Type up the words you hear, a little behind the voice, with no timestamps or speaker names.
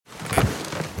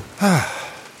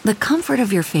The comfort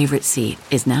of your favorite seat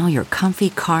is now your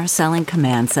comfy car selling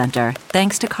command center,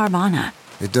 thanks to Carvana.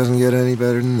 It doesn't get any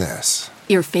better than this.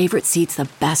 Your favorite seat's the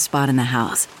best spot in the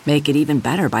house. Make it even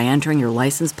better by entering your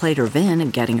license plate or VIN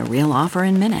and getting a real offer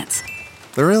in minutes.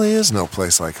 There really is no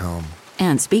place like home.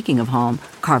 And speaking of home,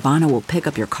 Carvana will pick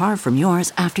up your car from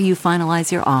yours after you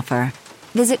finalize your offer.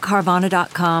 Visit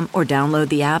Carvana.com or download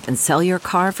the app and sell your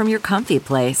car from your comfy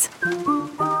place.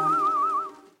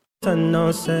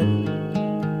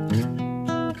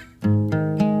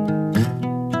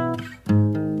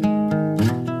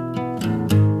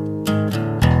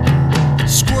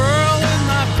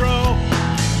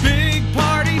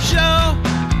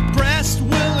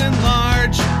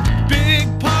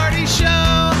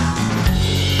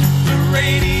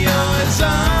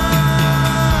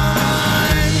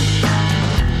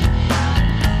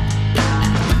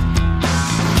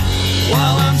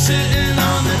 Sitting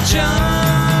on the john.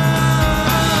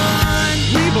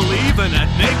 We believe in a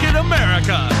naked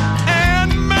America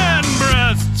and man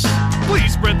breasts.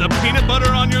 Please spread the peanut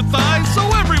butter on your thighs so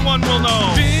everyone will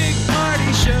know. Big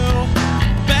party show.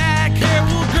 Back hair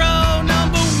will grow.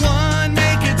 Number one,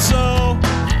 make it so.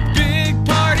 Big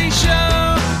party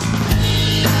show.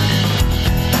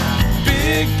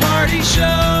 Big party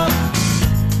show.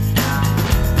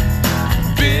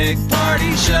 Big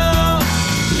party show.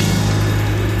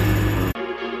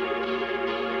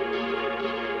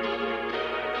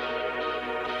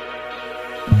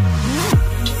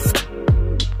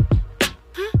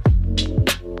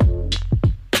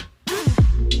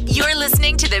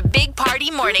 Listening to the Big Party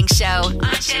Morning Show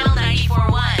on Channel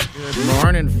 94.1. Good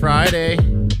morning, Friday.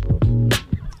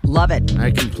 Love it. I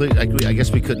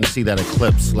guess we couldn't see that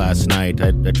eclipse last night.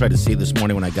 I tried to see it this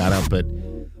morning when I got up, but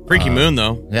freaky moon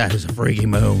though. Yeah, it was a freaky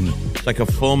moon. It's like a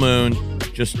full moon,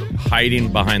 just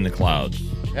hiding behind the clouds.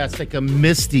 Yeah, it's like a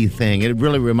misty thing. It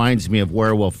really reminds me of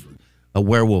werewolf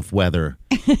weather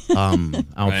out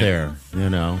there. You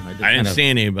know, I didn't see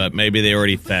any, but maybe they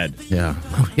already fed. Yeah,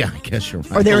 yeah, I guess you're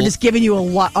right. Or they were just giving you a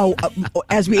lot.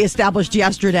 As we established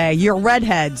yesterday, you're a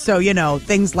redhead, so you know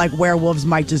things like werewolves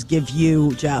might just give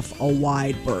you, Jeff, a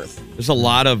wide berth. There's a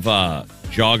lot of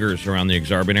joggers around the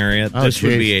Exarban area. This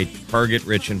would be a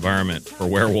target-rich environment for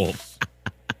werewolves.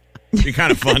 It'd be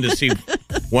kind of fun to see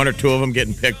one or two of them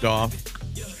getting picked off.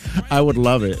 I would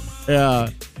love it. Yeah.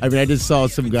 I mean, I just saw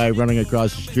some guy running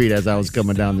across the street as I was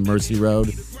coming down the Mercy Road.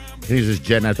 And he was just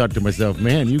jetting. I thought to myself,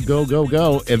 man, you go, go,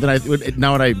 go. And then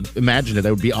now when I imagine it,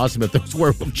 that would be awesome if there was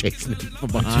werewolf chasing him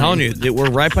from behind. I'm telling you, we're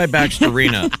right by Baxter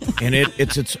Arena, and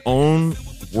it's its own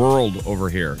world over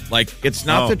here. Like, it's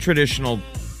not the traditional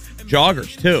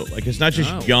joggers, too. Like, it's not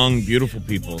just young, beautiful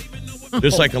people.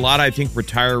 There's like a lot, I think,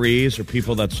 retirees or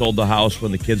people that sold the house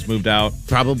when the kids moved out.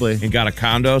 Probably. And got a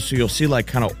condo. So you'll see like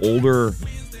kind of older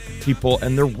people,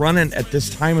 and they're running at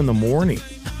this time in the morning.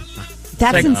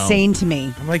 That's like, insane to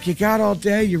me. I'm like, you got all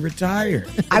day, you're retired.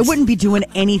 I wouldn't be doing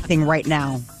anything right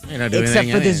now. You're not doing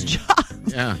except for this job.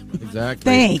 Yeah, exactly.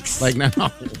 Thanks. Like now.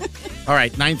 All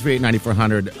right,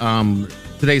 938-9400.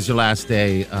 Today's your last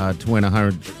day to win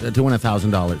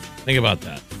 $1,000. Think about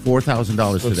that.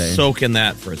 $4,000 today. Soak in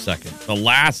that for a second. The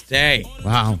last day.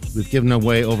 Wow, we've given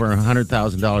away over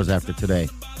 $100,000 after today.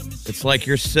 It's like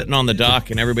you're sitting on the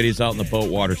dock and everybody's out in the boat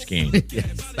water skiing.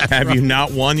 Yes, Have you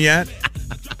not won yet?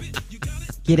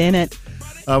 Get in it.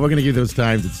 We're going to give you those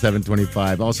times at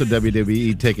 7:25. Also,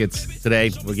 WWE tickets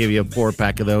today. We'll give you a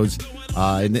 4-pack of those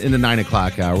in the 9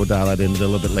 o'clock hour. We'll dial that in a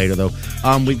little bit later, though.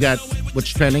 We've got what's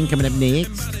trending coming up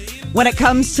next. When it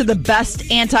comes to the best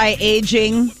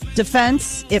anti-aging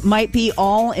defense, it might be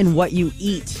all in what you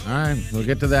eat. All right, we'll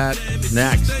get to that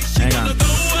next. Hang on.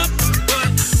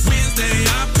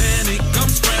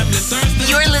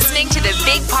 You're listening to the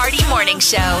Big Party Morning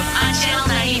Show on Channel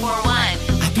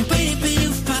 94.1. I've been waiting for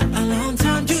you for a long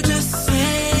time. You just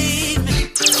saved me.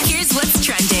 Here's what's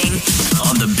trending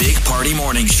on the Big Party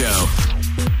Morning Show.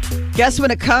 Guess when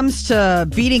it comes to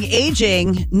beating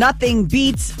aging, nothing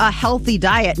beats a healthy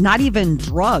diet, not even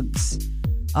drugs.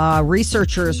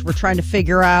 Researchers were trying to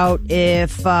figure out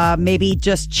if maybe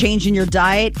just changing your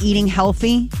diet, eating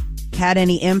healthy, had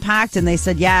any impact. And they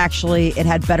said, yeah, actually, it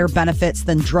had better benefits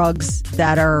than drugs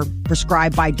that are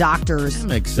prescribed by doctors. That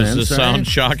makes sense. Does this sound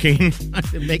shocking?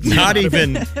 It makes not sense.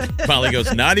 even, Molly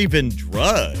goes, not even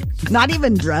drugs. Not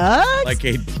even drugs? Like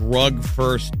a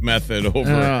drug-first method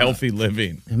over healthy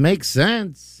living. It makes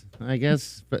sense, I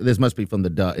guess. But this must be from the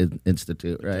Duh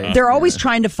Institute, right? They're always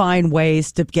trying to find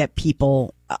ways to get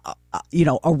people,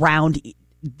 around.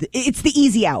 It's the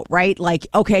easy out, right? Like,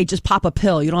 okay, just pop a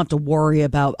pill. You don't have to worry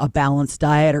about a balanced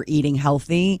diet or eating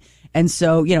healthy. And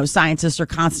so, scientists are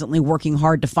constantly working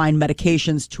hard to find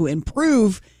medications to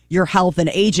improve your health and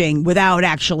aging without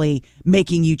actually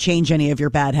making you change any of your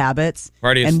bad habits.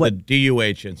 Party, it's and the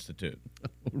DUH Institute.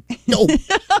 No.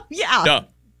 Yeah.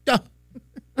 Duh.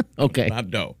 Okay. Not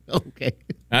dough. Okay.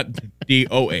 Not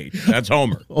DOH. That's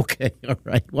Homer. Okay. All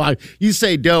right. Well, you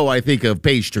say dough, I think of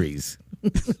pastries.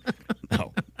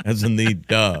 No, as in the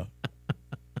duh.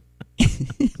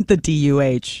 The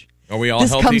DUH. Are we all This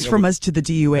healthy? comes from us to the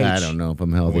DUH. I don't know if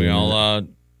I'm healthy. Are we or all not.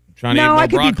 trying to eat No, more I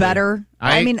could broccoli? be better.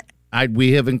 I mean,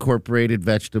 we have incorporated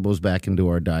vegetables back into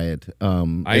our diet.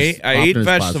 I eat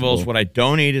vegetables. What I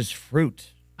don't eat is fruit.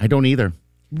 I don't either.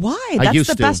 why? That's used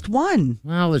the to. best one.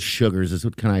 Well, the sugars is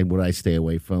what I stay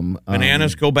away from.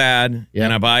 Bananas go bad, yeah.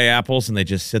 and I buy apples, and they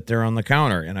just sit there on the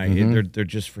counter, and they're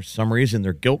just for some reason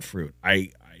they're guilt fruit.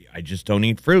 I just don't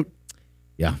eat fruit.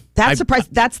 Yeah, That's surprising.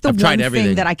 That's the I've tried one everything.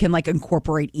 thing that I can like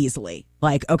incorporate easily.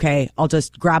 Like, okay, I'll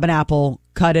just grab an apple,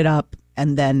 cut it up,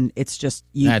 and then it's just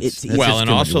it's easy. That's Well, just and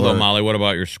too much also though, work. Molly, what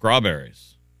about your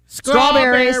strawberries?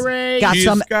 Strawberries. Got She's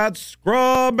some. got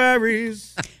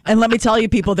strawberries. And let me tell you,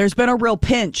 people, there's been a real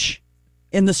pinch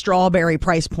in the strawberry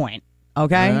price point.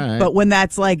 Okay, All right. but when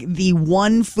that's like the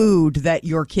one food that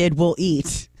your kid will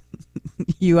eat,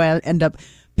 you end up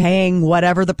paying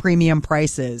whatever the premium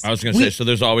price is. I was going to say, so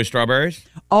there's always strawberries?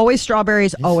 Always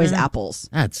strawberries, always apples.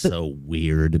 That's so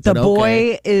weird. The but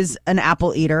boy okay. is an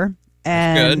apple eater,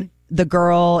 and good. the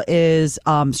girl is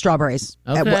strawberries.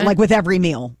 Okay. Like with every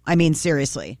meal. I mean,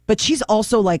 seriously. But she's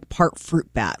also like part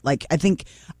fruit bat. Like I think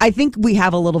we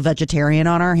have a little vegetarian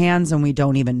on our hands, and we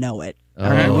don't even know it. All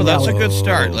right, well, that's a good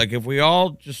start. Like if we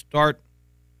all just start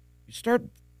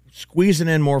squeezing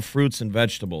in more fruits and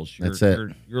vegetables, That's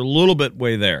it. You're a little bit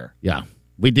way there. Yeah,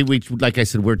 we like I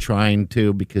said, we're trying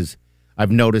to because I've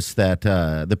noticed that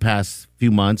the past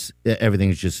few months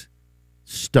everything's just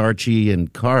starchy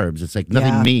and carbs. It's like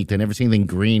nothing meat. I never see anything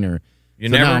green or.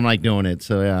 Now I'm like doing it.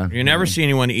 So yeah, You never see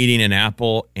anyone eating an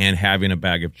apple and having a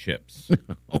bag of chips.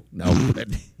 no. But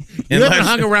you haven't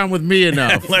hung around with me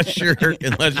enough. unless you're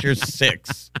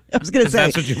 6. I was going to say.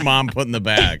 That's what your mom put in the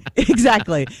bag.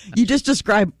 Exactly. You just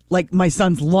described like my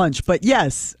son's lunch, but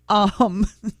yes.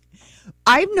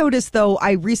 I've noticed though,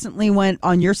 I recently went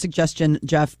on your suggestion,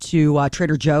 Jeff, to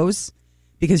Trader Joe's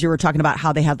because you were talking about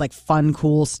how they had like fun,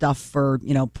 cool stuff for,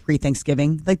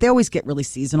 pre-Thanksgiving. Like they always get really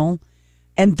seasonal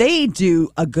and they do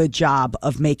a good job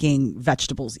of making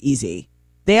vegetables easy.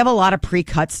 They have a lot of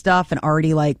pre-cut stuff and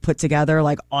already like put together,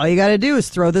 like all you got to do is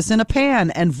throw this in a pan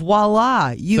and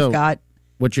voila, you've got.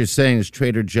 What you're saying is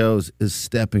Trader Joe's is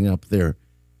stepping up their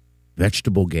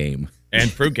vegetable game.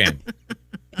 And fruit game.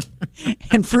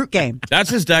 And fruit game.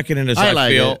 That's as decadent as I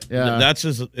like feel. it, yeah. That's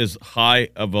as high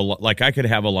of a like I could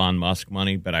have Elon Musk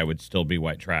money, but I would still be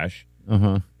white trash.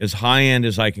 As high end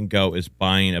as I can go is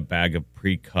buying a bag of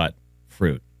pre-cut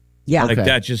fruit. Yeah. Like Okay.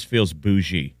 that just feels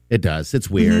bougie. It does. It's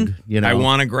weird. I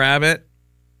want to grab it.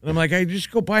 And I'm like, I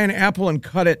just go buy an apple and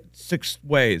cut it 6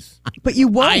 ways. But you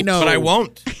won't. I know. But I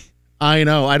won't. I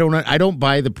know. I don't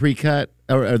buy the pre-cut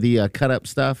or the cut up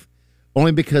stuff.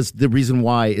 Only because the reason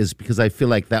why is because I feel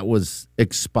like that was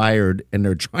expired and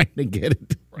they're trying to get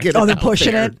it. Get Oh, it they're out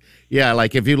pushing there. it? Yeah,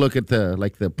 like if you look at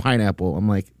the pineapple, I'm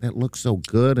like, that looks so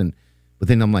good, but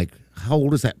then I'm like, how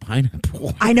old is that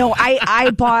pineapple? I know.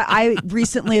 I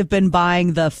recently have been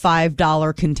buying the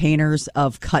 $5 containers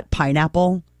of cut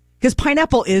pineapple because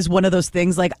pineapple is one of those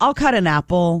things. Like I'll cut an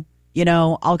apple,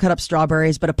 I'll cut up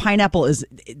strawberries, but a pineapple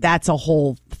that's a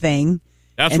whole thing.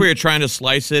 That's where you're trying to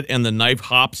slice it and the knife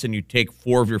hops and you take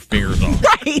 4 of your fingers off.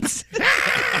 Right.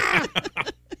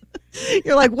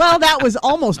 You're like, well, that was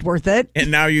almost worth it.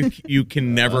 And now you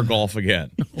can never golf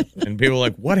again. And people are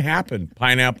like, what happened?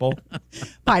 Pineapple?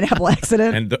 Pineapple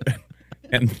accident.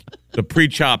 And the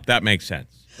pre-chop, that makes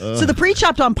sense. So the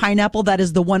pre-chopped on pineapple, that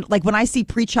is the one, like when I see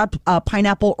pre-chopped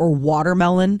pineapple or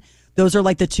watermelon, those are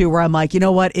like the two where I'm like, you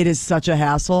know what? It is such a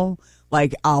hassle.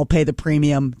 Like I'll pay the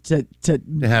premium to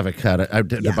have it cut.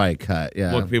 To buy a cut.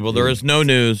 Yeah. Look, people, there is no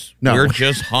news. No. We're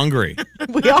just hungry.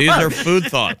 We are. These are food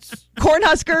thoughts.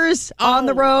 Cornhuskers on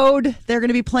the road. They're going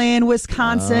to be playing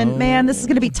Wisconsin. Man, this is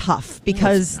going to be tough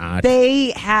because not.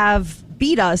 they have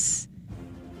beat us.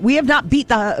 We have not beat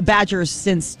the Badgers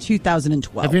since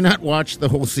 2012. Have you not watched the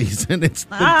whole season? It's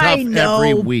been I tough know.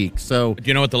 every week. So Do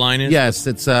you know what the line is? yes,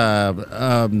 it's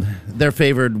they're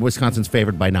favored. Wisconsin's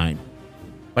favored by 9.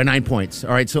 By 9 points.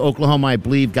 All right, so Oklahoma, I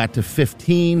believe, got to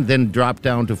 15, then dropped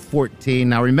down to 14.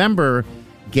 Now, remember,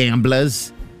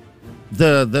 gamblers,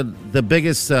 the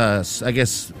biggest, I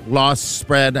guess, loss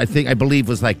spread, I believe,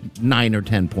 was like 9 or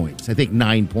 10 points. I think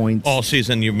 9 points. All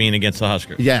season, you mean against the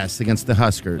Huskers? Yes, against the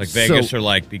Huskers. Like Vegas So are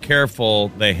like, be careful,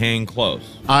 they hang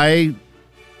close.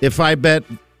 if I bet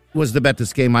was to bet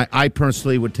this game, I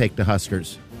personally would take the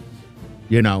Huskers.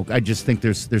 I just think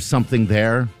there's something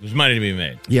there. There's money to be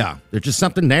made. Yeah, there's just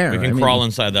something there. We can crawl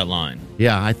inside that line.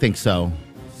 Yeah, I think so.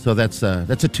 So that's a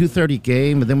 2:30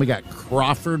 game, and then we got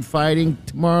Crawford fighting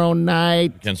tomorrow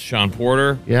night Against Sean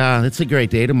Porter. Yeah, it's a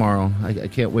great day tomorrow. I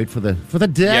can't wait for the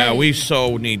day. Yeah, we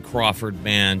so need Crawford,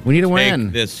 man. We need to Take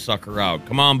win this sucker out.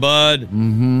 Come on, bud.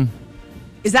 Mm-hmm.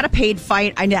 Is that a paid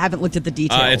fight? I haven't looked at the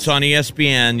details. It's on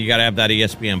ESPN. You got to have that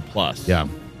ESPN Plus. Yeah.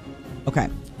 Okay.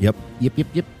 Yep.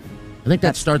 I think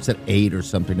that starts at 8 or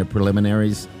something, the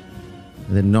preliminaries.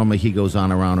 And then normally he goes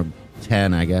on around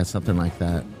 10, I guess, something like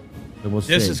that. So we'll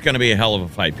see. This is going to be a hell of a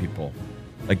fight, people.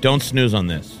 Like, don't snooze on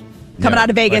this. Coming out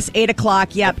of Vegas, 8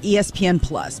 o'clock. Yep, ESPN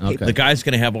Plus. Okay. The guy's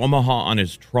going to have Omaha on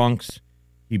his trunks.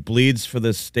 He bleeds for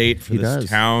this state, for this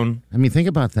town. I mean, think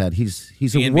about that. He's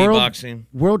a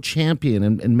world champion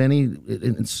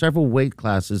in several weight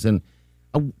classes and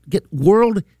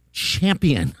world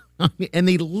champion. And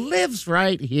he lives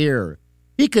right here.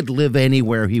 He could live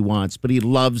anywhere he wants, but he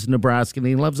loves Nebraska and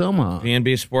he loves Omaha.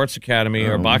 B&B Sports Academy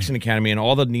or Boxing Academy, and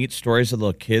all the neat stories of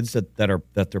the kids that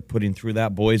they're putting through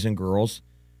that, boys and girls,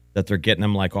 that they're getting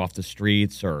them like off the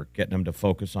streets or getting them to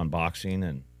focus on boxing.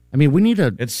 And I mean,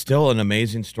 it's still an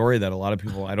amazing story that a lot of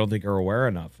people I don't think are aware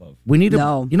enough of. You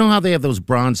know how they have those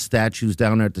bronze statues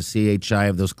down there at the CHI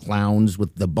of those clowns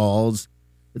with the balls?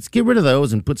 Let's get rid of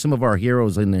those and put some of our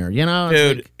heroes in there.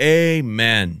 Dude,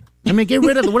 amen. I mean, get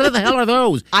rid of what the hell are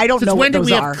those? I don't know what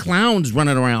those are. When do we have clowns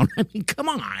running around? I mean, come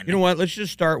on. You know what? Let's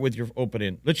just start with your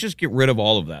opening. Let's just get rid of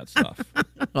all of that stuff.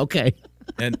 Okay.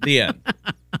 And the end.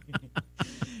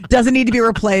 Doesn't need to be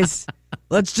replaced.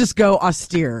 Let's just go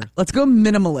austere. Let's go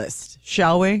minimalist,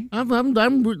 shall we?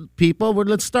 I'm people.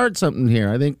 Let's start something here.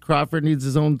 I think Crawford needs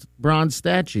his own bronze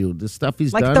statue. The stuff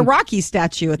he's done. Like the Rocky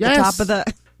statue at the top of the...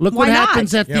 Look what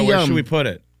happens at the... where should we put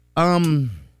it?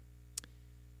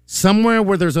 Somewhere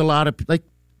where there's a lot of...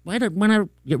 Why not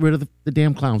get rid of the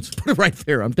damn clowns? Put it right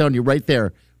there. I'm telling you, right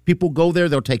there. People go there.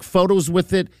 They'll take photos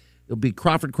with it. It'll be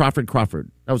Crawford. That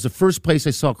was the first place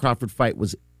I saw Crawford fight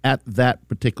was at that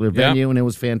particular venue, and it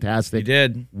was fantastic. He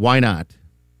did. Why not?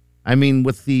 I mean,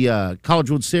 with the College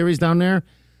World Series down there,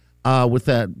 with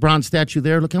that bronze statue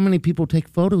there, look how many people take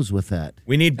photos with that.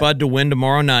 We need Bud to win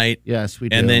tomorrow night. Yes, we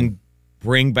do. And then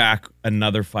bring back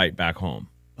another fight back home.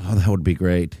 Oh, that would be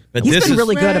great. But He's been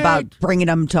really good about bringing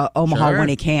them to Omaha when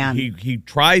he can. He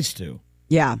tries to.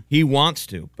 Yeah. He wants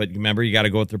to. But remember, you got to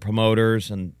go with the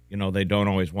promoters, and, they don't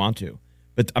always want to.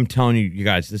 But I'm telling you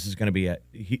guys, this is going to be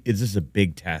this is a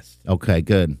big test. Okay,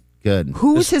 good.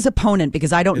 Who's his opponent?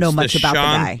 Because I don't know much about the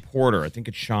guy. Sean Porter. I think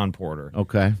it's Sean Porter.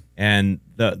 Okay. And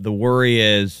the worry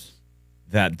is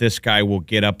that this guy will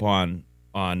get up on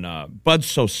Bud's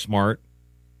so smart.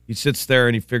 He sits there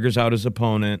and he figures out his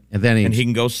opponent, and then he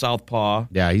can go southpaw.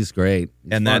 Yeah, he's great.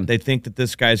 He's and fun. That they think that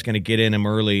this guy's going to get in him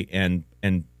early and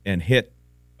hit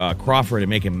Crawford and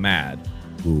make him mad.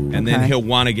 Ooh. And then he'll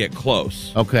want to get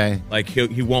close. Okay. Like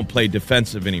he won't play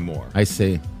defensive anymore. I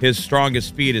see. His strongest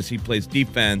speed is he plays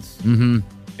defense and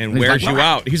wears you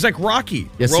out. He's like Rocky.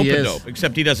 Yes, he is. Rope-a-dope,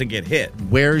 except he doesn't get hit.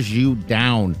 Wears you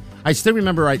down. I still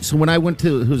remember, so when I went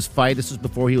to his fight, this was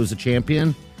before he was a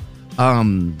champion,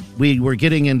 we were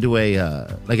getting into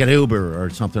like an Uber or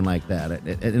something like that.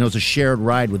 And it was a shared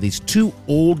ride with these two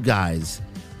old guys.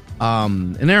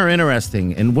 And they're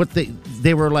interesting. And what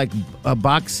they were like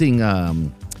boxing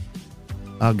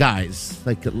guys,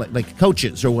 like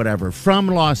coaches or whatever from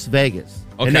Las Vegas.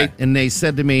 Okay. And they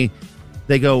said to me,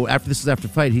 they go, after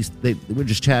fight, they were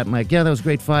just chatting like, yeah, that was a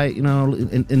great fight,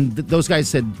 and those guys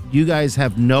said, you guys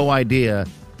have no idea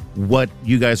what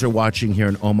you guys are watching here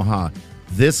in Omaha.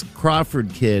 This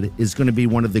Crawford kid is going to be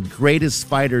one of the greatest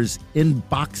fighters in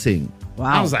boxing.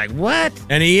 Wow. I was like, what?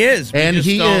 And he is.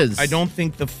 Is. I don't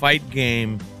think the fight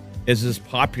game is as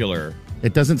popular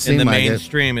It doesn't seem in the like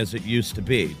mainstream as it used to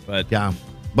be. But yeah,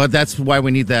 but that's why we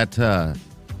need that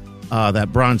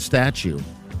bronze statue.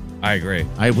 I agree.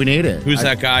 We need it. Who's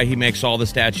that guy? He makes all the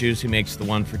statues. He makes the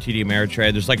one for TD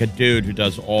Ameritrade. There's like a dude who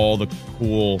does all the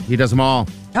cool. He does them all.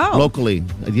 Oh. Locally.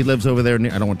 He lives over there.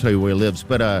 I don't want to tell you where he lives,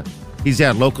 but he's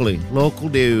locally. Local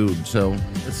dude. So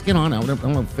let's get on. I want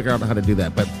to figure out how to do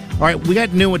that. But all right, we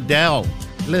got new Adele.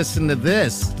 Listen to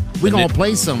this. We're going to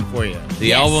play some for you.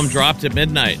 The album dropped at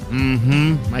midnight.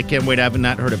 Mm-hmm. I can't wait. I have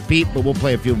not heard of Pete, but we'll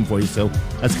play a few of them for you. So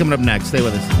that's coming up next. Stay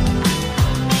with us.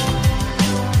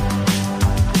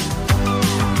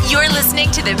 You're listening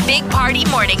to the Big Party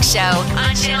Morning Show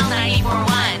on Channel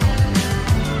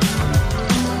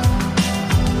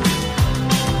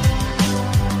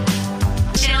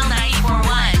 94.1. Channel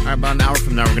 94.1. All right, about an hour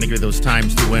from now, we're going to give you those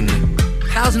times to win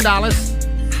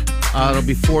 $1,000. It'll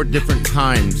be 4 different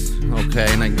times. Okay,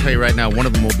 and I can tell you right now, one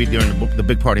of them will be during the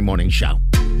Big Party Morning Show.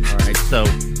 All right, so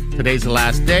today's the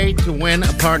last day to win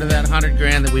a part of that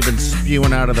 $100,000 that we've been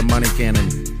spewing out of the money cannon.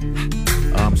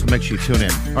 So make sure you tune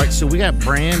in. All right, so we got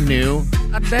brand new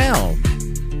Adele.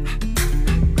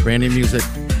 Brand new music.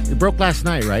 It broke last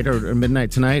night, right? Or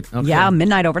midnight tonight? Okay. Yeah,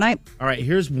 midnight, overnight. All right,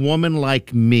 here's Woman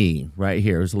Like Me right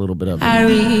here. Here's a little bit of it. I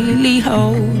really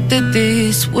hope that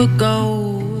this would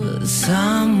go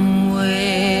somewhere.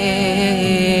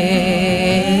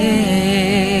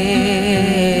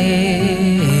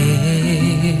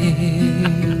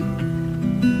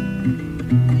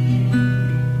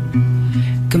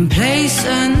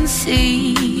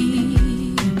 Complacency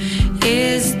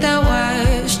is the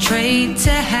worst trait to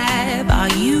have. Are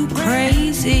you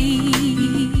crazy?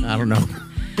 I don't know.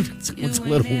 It's a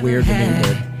little weird to me,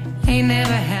 but Ain't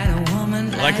never had a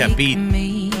woman I like that beat.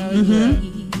 me.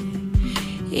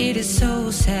 It is so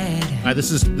sad. all right,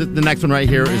 this is the next one right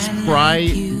here is Cry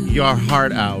Your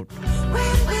Heart Out.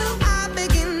 When will I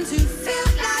begin to feel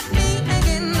like me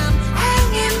again? I'm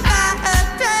hanging by a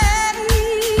thread.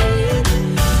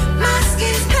 My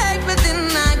skin's pegged, but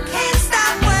then I can't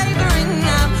stop wavering.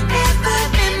 I'm never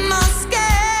been more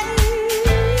scared.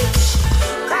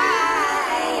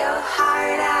 Cry your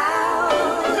heart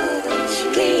out.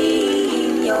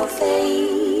 Clean your face.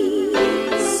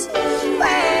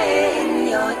 When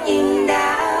you're in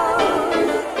doubt,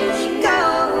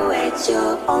 go at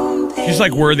your own pace. She's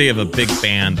like worthy of a big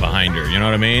band behind her. You know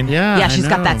what I mean? Yeah, Yeah, I she's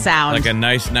got know. that sound. Like a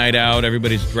nice night out.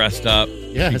 Everybody's dressed up.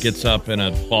 Yes. She gets up in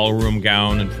a ballroom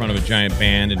gown in front of a giant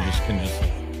band and just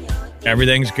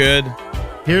everything's good.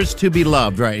 Here's To Be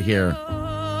Loved right here.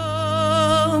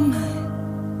 Oh my.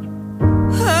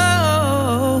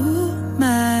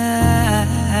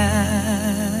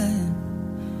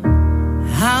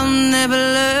 I'll never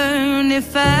learn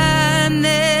if I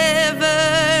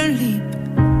never leap.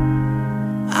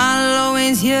 I'll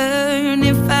always yearn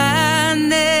if I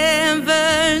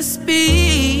never speak.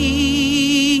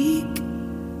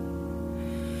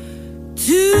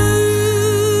 To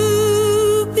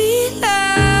be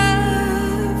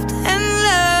loved and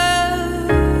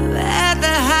love at the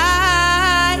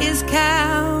highest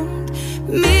count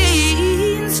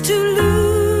means to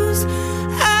lose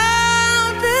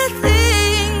all the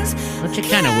things. Don't you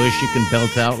kind of wish you can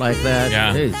belt out like that?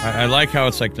 Yeah. Jeez. I like how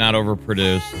it's like not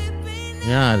overproduced.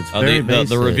 Yeah, it's very The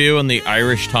basic. review in the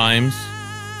Irish Times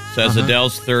says Uh-huh.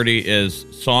 Adele's 30 is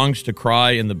songs to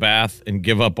cry in the bath and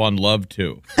give up on love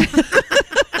to.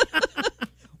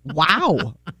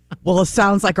 Wow. Well, it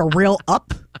sounds like a real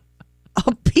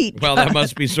upbeat. Well, that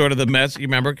must be sort of the mess. You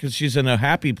remember? Because she's in a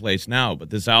happy place now, but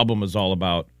this album is all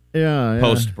about Yeah.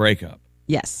 post-breakup.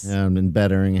 Yes. Yeah, and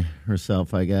bettering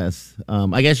herself, I guess.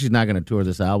 I guess she's not going to tour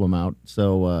this album out.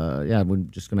 So, yeah, we're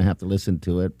just going to have to listen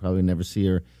to it. Probably never see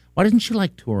her. Why doesn't she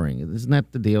like touring? Isn't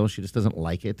that the deal? She just doesn't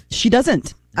like it? She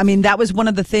doesn't. I mean, that was one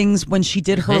of the things when she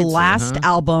did her Hates it, last huh?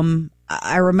 album.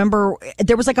 I remember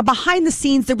there was like a behind the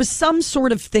scenes. There was some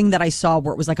sort of thing that I saw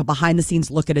where it was like a behind the scenes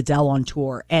look at Adele on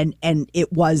tour, and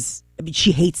it was. I mean,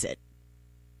 she hates it.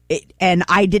 And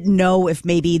I didn't know if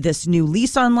maybe this new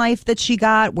lease on life that she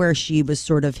got, where she was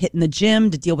sort of hitting the gym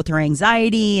to deal with her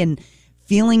anxiety and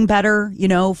feeling better,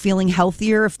 feeling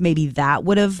healthier, if maybe that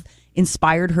would have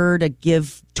inspired her to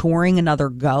give touring another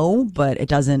go. But it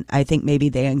doesn't. I think maybe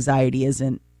the anxiety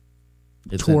isn't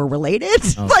tour related.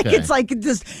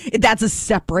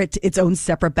 That's its own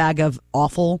separate bag of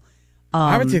awful.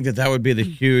 I would think that would be the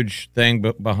huge thing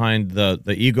behind the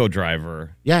ego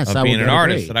driver Yes, of I being would an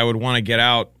artist agree. that I would want to get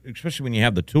out, especially when you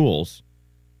have the tools.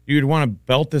 You'd want to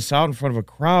belt this out in front of a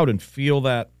crowd and feel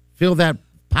that. Feel that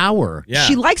power. Yeah.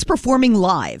 She likes performing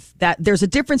live. That there's a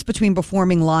difference between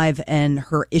performing live and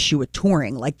her issue with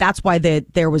touring. Like that's why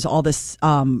there was all this,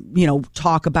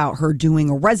 talk about her doing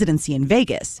a residency in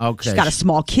Vegas. Okay. She's got a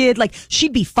small kid. Like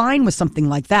she'd be fine with something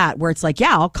like that, where it's like,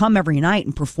 yeah, I'll come every night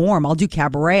and perform. I'll do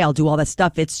cabaret. I'll do all that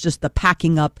stuff. It's just the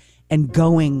packing up and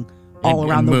going all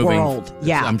around the moving. world.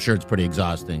 Yeah. I'm sure it's pretty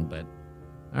exhausting, but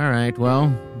all right. Well,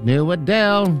 new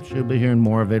Adele. She'll be hearing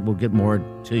more of it. We'll get more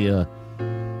to you.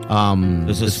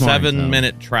 There's a this morning,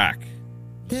 7-minute track.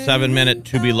 7-minute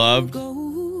To Be Loved.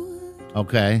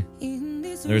 Okay.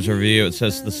 There's a review. It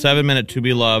says the 7-minute To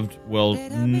Be Loved will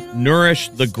nourish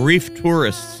the grief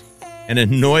tourists and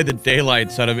annoy the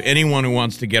daylights out of anyone who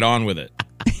wants to get on with it.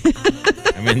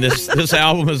 I mean, this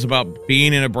album is about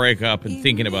being in a breakup and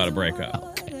thinking about a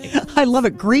breakup. I love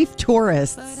it. Grief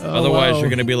tourists. Otherwise, you're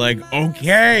going to be like,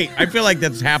 okay. I feel like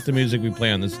that's half the music we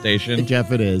play on this station.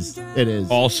 Jeff, it is. It is.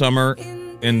 All summer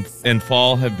and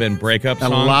fall have been breakup a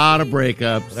songs. lot of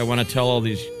breakups. I want to tell all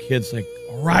these kids, like,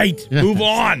 Right. Move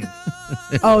on.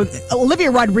 Oh,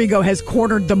 Olivia Rodrigo has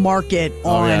cornered the market Oh,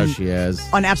 on yeah, she has.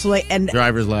 on absolutely and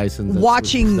Driver's license. that's what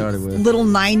watching she started with. little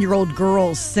 9-year-old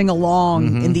girls sing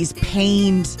along in these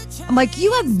pained. I'm like,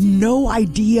 you have no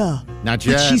idea Not what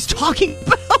yet. she's talking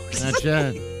about. Not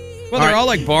yet. Well, they're all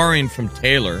like borrowing from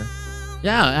Taylor,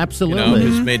 Yeah, you absolutely. know,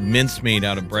 who's made mincemeat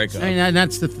out of breakup. I mean,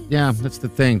 that's the that's the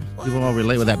thing. People all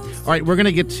relate with that. All right, we're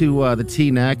gonna get to the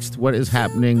tea next. What is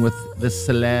happening with the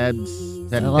celebs?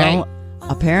 Well,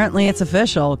 apparently it's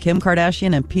official. Kim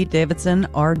Kardashian and Pete Davidson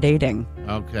are dating.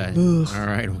 Okay. All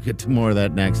right, we'll get to more of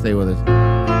that next. Stay with us.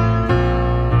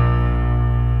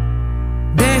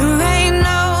 There ain't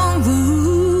no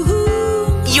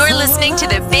room. You're listening to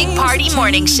the Big Party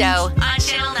Morning Show on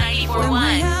Channel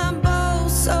 94.1.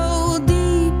 So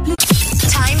deeply.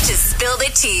 Time to spill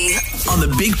the tea. On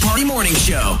the Big Party Morning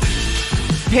Show.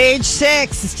 Page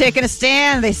 6 is taking a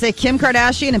stand. They say Kim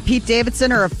Kardashian and Pete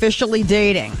Davidson are officially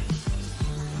dating.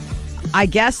 I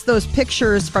guess those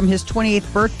pictures from his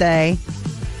 28th birthday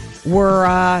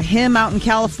were him out in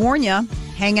California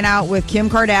hanging out with Kim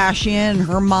Kardashian,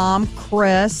 her mom,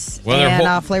 Kris, Well, they're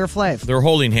and Flavor Flav. They're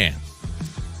holding hands,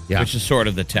 Yeah. which is sort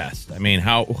of the test. I mean,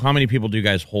 how many people do you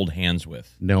guys hold hands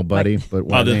with? Nobody, but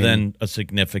what Other name? than a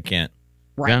significant.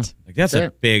 Right. Yeah. Like, that's That's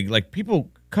a big, like,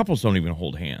 couples don't even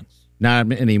hold hands.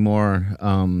 Not anymore.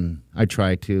 I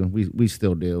try to. We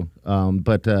still do.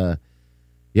 But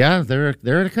yeah, they're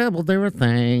a couple. They're a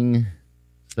thing.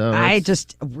 So I it's-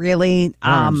 just really,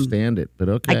 I understand it, but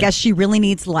okay. I guess she really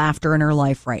needs laughter in her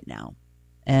life right now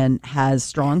and has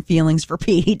strong feelings for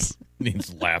Pete.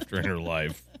 Needs laughter in her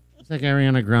life. It's like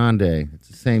Ariana Grande. It's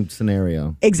the same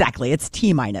scenario. Exactly. It's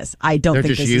T minus. I don't They're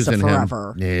think just this is a using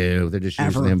forever. him. No, they're just Ever.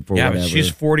 using him for Yeah, whatever. but she's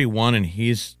 41 and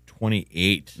he's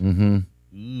 28.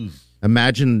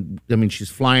 Imagine, I mean, she's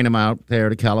flying him out there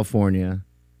to California.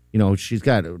 You know, she's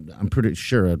got, I'm pretty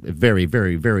sure, a very,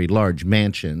 very, very large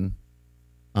mansion.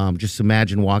 Just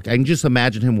imagine I can just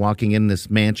imagine him walking in this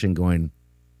mansion going,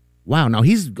 wow. Now,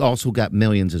 he's also got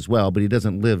millions as well, but he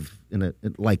doesn't live in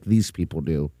like these people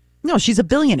do. No, she's a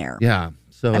billionaire. Yeah.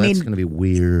 So I that's mean, going to be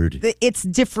weird. It's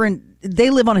different. They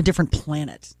live on a different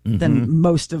planet than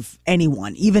most of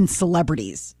anyone, even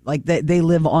celebrities. Like they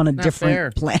live on a different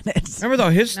fair. planet. Remember, though,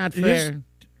 his Not fair.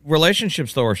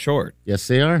 relationships, though, are short. Yes,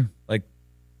 they are. Like,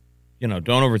 you know,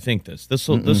 don't overthink this. This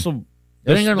will It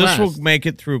ain't gonna will last. make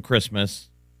it through Christmas.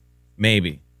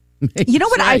 Maybe. You know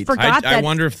what? I Right. forgot I that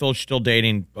wonder if they're still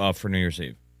dating for New Year's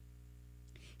Eve.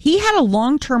 he had a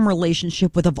long-term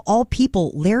relationship with, of all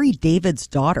people, Larry David's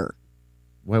daughter.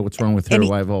 Why? What's wrong with her? And he-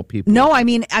 Why of all people? No, I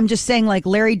mean, I'm just saying, like,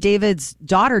 Larry David's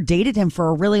daughter dated him for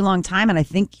a really long time, and I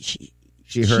think She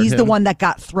hurt she's the him? one that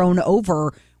got thrown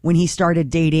over when he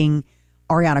started dating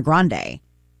Ariana Grande.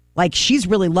 Like, she's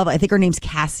really lovely. I think her name's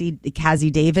Cassie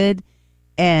David,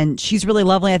 and she's really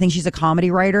lovely. I think she's a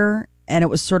comedy writer, and it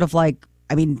was sort of like,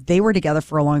 I mean, they were together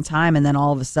for a long time, and then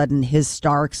all of a sudden his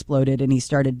star exploded, and he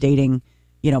started dating,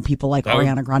 you know, people like That would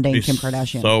Ariana Grande be and Kim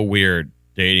Kardashian. So weird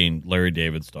dating Larry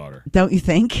David's daughter. Don't you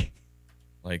think?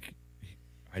 Like,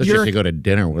 Just to go to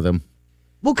dinner with him.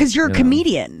 Well, because you're a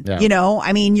comedian, Yeah. you know?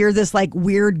 I mean, you're this like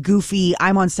weird, goofy,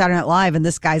 I'm on Saturday Night Live, and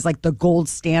this guy's like the gold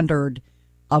standard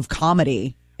of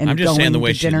comedy. And I'm just saying the going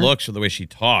way to she dinner. looks or the way she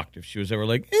talked. If she was ever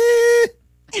like,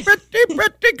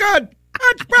 pretty good.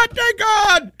 That's pretty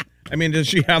good. I mean, does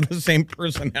she have the same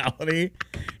personality?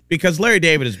 Because Larry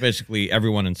David is basically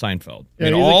everyone in Seinfeld. I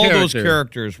Yeah, mean, he's a all those character.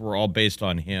 characters were all based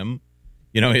on him.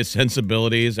 You know, his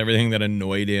sensibilities, everything that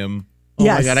annoyed him. Oh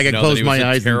Yes. my God, I You can know, that close he was my a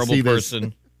eyes and terrible see this.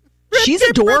 person. She's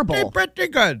adorable. Pretty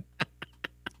good.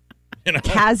 You know?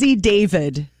 Cassie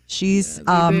David. She's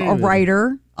a David.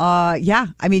 writer. Yeah,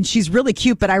 I mean, she's really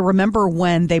cute, but I remember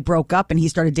when they broke up and he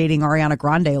started dating Ariana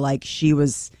Grande, like it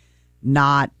was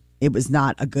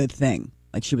not a good thing.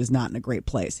 Like she was not in a great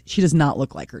place. She does not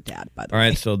look like her dad, by the All way.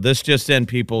 right, so this just in,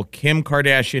 people. Kim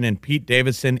Kardashian and Pete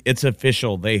Davidson, it's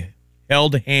official. They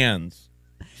held hands.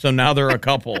 So now they're a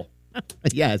couple.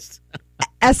 Yes.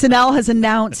 SNL has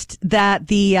announced that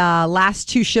the last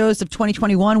two shows of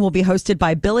 2021 will be hosted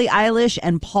by Billie Eilish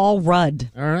and Paul Rudd.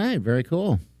 All right. Very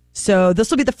cool. So this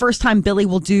will be the first time Billie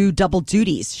will do double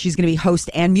duties. She's going to be host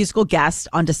and musical guest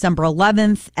on December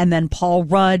 11th, and then Paul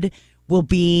Rudd will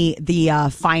be the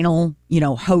final,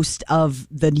 host of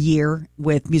the year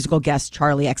with musical guest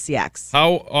Charlie XCX.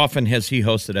 How often has he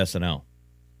hosted SNL?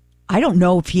 I don't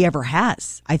know if he ever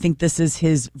has. I think this is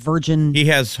his virgin. He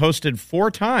has hosted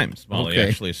 4 times, Molly, Okay.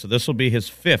 actually. So this will be his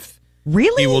 5th.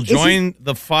 Really? He will Is he- join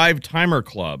the 5-timer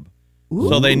club.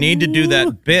 So they need to do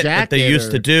that bit Jack that they did, used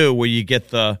or- to do where you get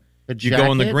the The You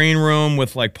go in the jacket? green room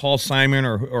with like Paul Simon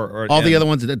or All the other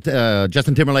ones,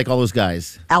 Justin Timberlake, all those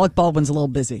guys. Alec Baldwin's a little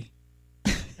busy.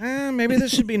 Maybe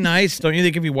this should be nice. Don't you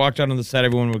think if you walked out on the set,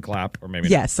 everyone would clap? Or maybe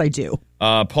not. Yes, I do.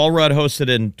 Paul Rudd hosted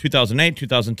in 2008,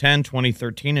 2010,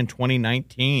 2013, and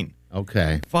 2019.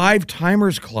 Okay.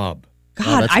 5-timers club.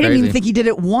 God, that's I didn't even crazy. think he did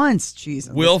it once.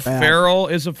 Jesus. Will Ferrell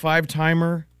is a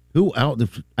 5-timer. Who else?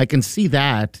 I can see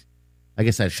that. I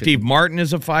guess I should. Steve Martin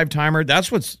is a 5-timer.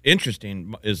 That's what's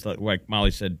interesting is that, like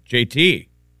Molly said, JT.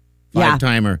 Yeah.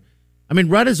 5-timer. I mean,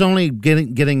 Rudd is only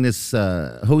getting this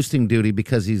hosting duty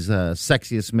because he's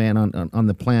sexiest man on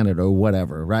the planet or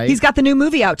whatever, right? He's got the new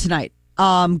movie out tonight,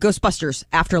 Ghostbusters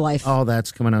Afterlife. Oh,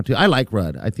 that's coming out too. I like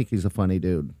Rudd. I think he's a funny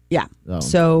dude. Yeah. Oh.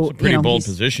 So, It's a pretty bold he's-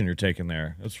 position you're taking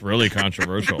there. That's really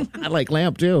controversial. I like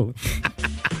Lamp too.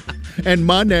 And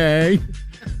money.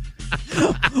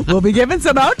 We'll be giving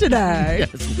some out today.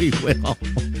 Yes, we will.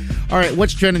 All right,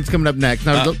 what's trending's coming up next?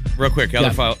 Now, Real quick,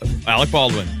 Alec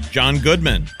Baldwin, John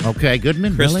Goodman, okay,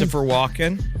 Goodman, Christopher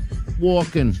Walken,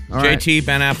 Walken. All right. JT,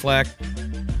 Ben Affleck.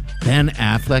 Ben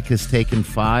Affleck has taken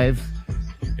 5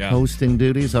 Yeah. hosting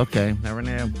duties. Okay, never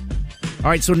knew. All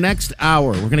right, so next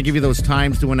hour, we're going to give you those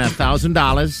times to win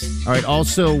 $1,000. All right,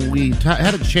 also, we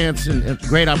had a chance and a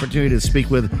great opportunity to speak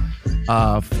with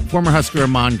former Husker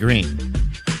Amon Green.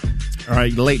 All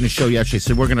right, late in the show yesterday,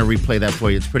 so we're going to replay that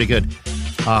for you. It's pretty good.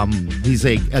 He's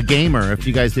a gamer. If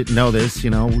you guys didn't know this, we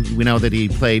know that he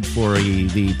played for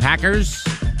the Packers.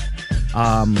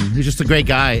 He's just a great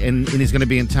guy, and he's going to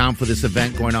be in town for this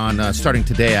event going on starting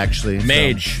today, actually. So-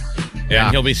 Mage. Yeah.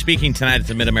 And he'll be speaking tonight at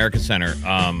the Mid-America Center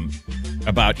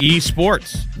about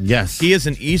esports. Yes. He is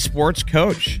an esports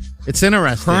coach. It's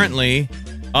interesting. Currently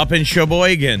up in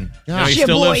Sheboygan. Yeah. He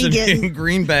still lives Sheboygan. in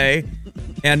Green Bay.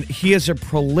 And he is a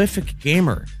prolific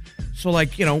gamer. So,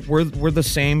 we're the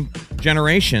same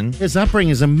generation. His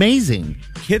upbringing is amazing.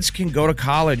 Kids can go to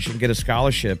college and get a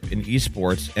scholarship in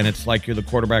esports, and it's like you're the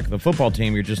quarterback of the football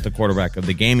team. You're just the quarterback of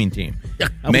the gaming team.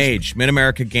 Mage,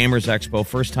 Mid-America Gamers Expo,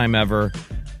 first time ever.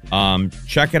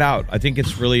 Check it out. I think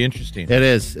it's really interesting. It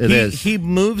is. It is. He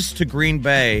moves to Green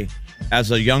Bay as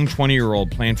a young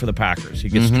 20-year-old playing for the Packers. He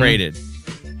gets traded,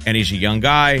 and he's a young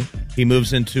guy. He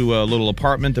moves into a little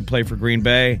apartment to play for Green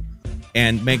Bay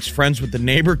and makes friends with the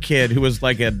neighbor kid who was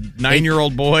like a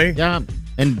 9-year-old boy. Yeah,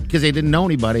 and because they didn't know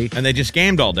anybody. And they just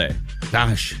gamed all day.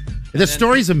 Gosh. The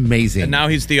story's amazing. And now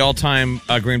he's the all-time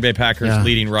Green Bay Packers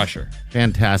leading rusher.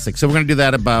 Fantastic. So we're going to do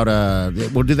that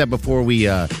we'll do that before we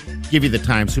give you the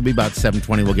time. So it'll be about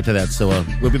 7:20. We'll get to that. So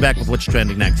we'll be back with what's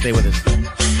trending next. Stay with us.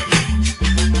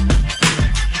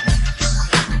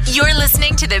 You're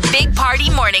listening to the Big Party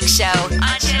Morning Show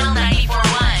on Channel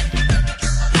 94.1.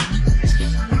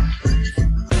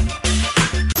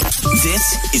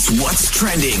 This is what's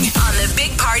trending On the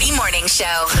Big Party Morning Show.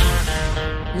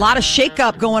 A lot of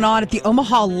shakeup going on at the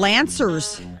Omaha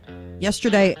Lancers.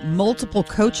 Yesterday, multiple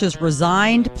coaches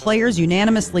resigned. Players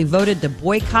unanimously voted to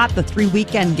boycott the 3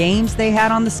 weekend games they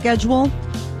had on the schedule.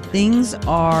 Things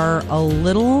are a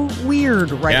little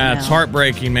weird right now. Yeah, it's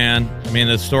heartbreaking, man. I mean,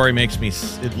 the story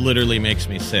it literally makes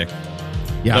me sick.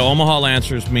 Yeah. The Omaha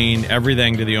Lancers mean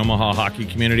everything to the Omaha hockey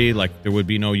community. Like, there would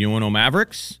be no UNO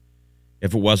Mavericks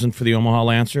if it wasn't for the Omaha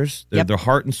Lancers. They're the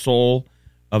heart and soul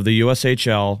of the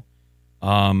USHL.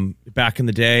 Back in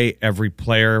the day, every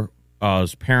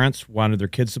player's parents wanted their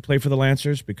kids to play for the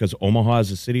Lancers because Omaha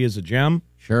as a city is a gem.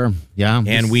 Sure. Yeah. And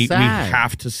It's we sad.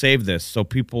 have to save this. So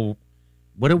people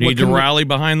What need to can we- rally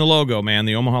behind the logo, man,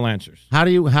 the Omaha Lancers. How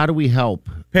do we help?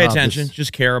 Pay attention. this-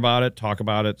 Just care about it. Talk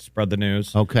about it. Spread the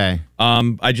news. Okay.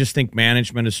 I just think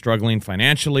management is struggling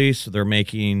financially, so they're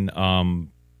making,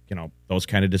 those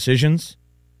kind of decisions.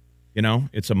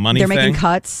 It's a money They're thing. making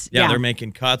cuts. Yeah, they're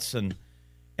making cuts, and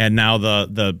now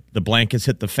the blankets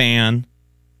hit the fan,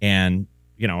 and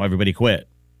everybody quit.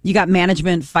 You got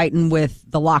management fighting with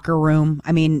the locker room.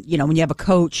 I mean, when you have a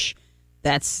coach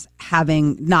that's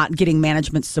not getting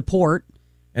management support,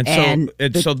 And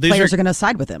the so these players are going to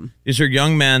side with him. These are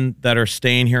young men that are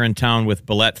staying here in town with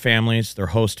Billette families, their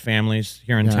host families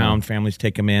here in town. Families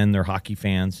take them in. They're hockey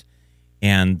fans.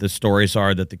 And the stories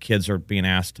are that the kids are being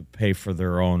asked to pay for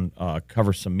their own,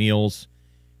 cover some meals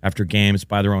after games,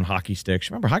 buy their own hockey sticks.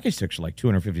 Remember, hockey sticks are like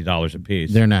 $250 a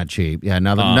piece. They're not cheap. Yeah,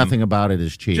 nothing about it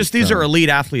is cheap. Just these are elite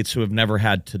athletes who have never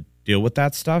had to deal with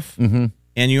that stuff. Mm-hmm.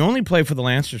 And you only play for the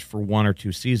Lancers for 1 or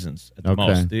 2 seasons at the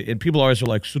most. And people always are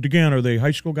like, so again, are they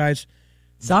high school guys?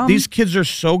 These kids are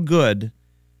so good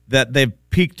that they've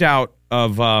peaked out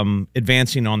of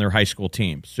advancing on their high school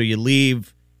team. So you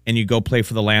leave and you go play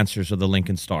for the Lancers or the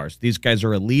Lincoln Stars. These guys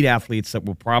are elite athletes that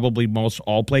will probably most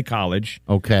all play college.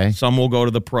 Okay. Some will go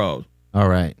to the pro. All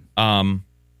right.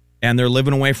 and they're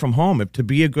living away from home. To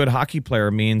be a good hockey player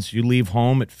means you leave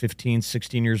home at 15,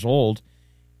 16 years old,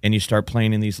 and you start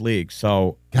playing in these leagues.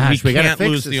 So Gosh, we gotta can't fix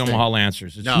lose this the thing. Omaha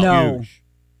Lancers. It's No. huge.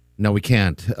 No, we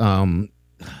can't.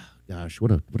 Gosh,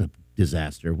 what a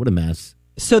disaster. What a mess.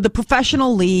 So the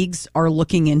professional leagues are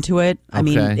looking into it. I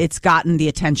mean, Okay. it's gotten the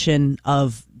attention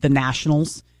of the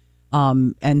Nationals,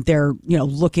 and they're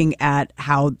looking at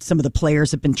how some of the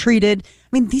players have been treated.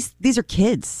 I mean, these are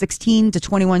kids, 16 to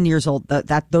 21 years old.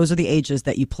 Those are the ages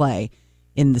that you play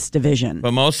in this division.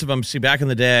 But most of them, see, back in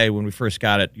the day when we first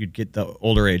got it, you'd get the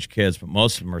older age kids, but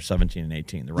most of them are 17 and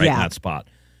 18. They're right in Yeah. that spot.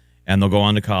 And they'll go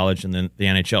on to college and then the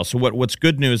NHL. So what's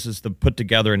good news is to put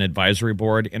together an advisory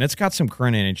board, and it's got some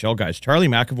current NHL guys. Charlie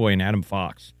McAvoy and Adam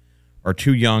Fox are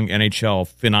two young NHL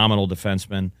phenomenal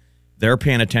defensemen. They're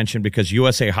paying attention because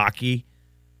USA Hockey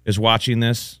is watching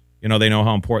this. They know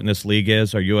how important this league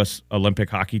is. Our U.S.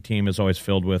 Olympic hockey team is always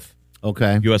filled with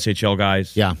Okay. USHL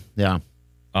guys. Yeah.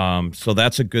 So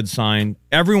that's a good sign.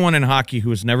 Everyone in hockey who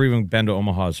has never even been to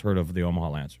Omaha has heard of the Omaha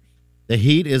Lancers. The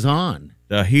heat is on.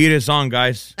 The heat is on,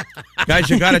 guys. Guys,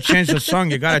 you got to change the song.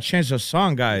 You got to change the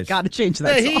song, guys. Got to change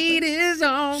that song. heat is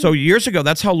on. So years ago,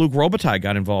 that's how Luke Robitaille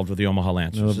got involved with the Omaha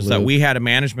Lancers. Is that Luke. we had a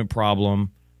management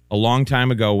problem a long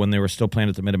time ago when they were still playing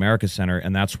at the Mid-America Center,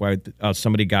 and that's why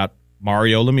somebody got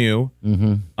Mario Lemieux,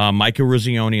 Micah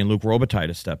Ruzzioni, and Luke Robitaille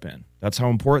to step in. That's how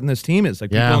important this team is.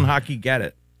 Like, Yeah. people in hockey get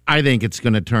it. I think it's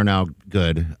going to turn out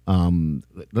good.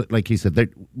 Like he said,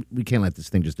 we can't let this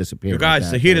thing just disappear. You guys,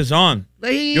 like the that. heat is on.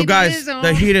 The heat You guys, is on.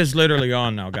 the heat is literally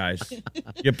on now, guys.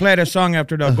 You played a song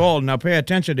after the goal. Now pay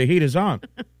attention. The heat is on.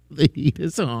 The heat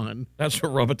is on. That's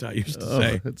what Robitaille used to Oh,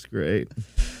 say. that's great.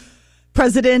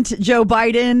 President Joe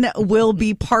Biden will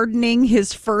be pardoning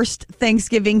his first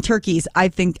Thanksgiving turkeys. I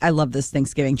love this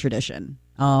Thanksgiving tradition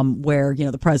where,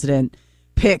 the president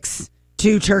picks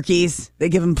two turkeys. They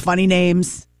give them funny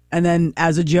names. And then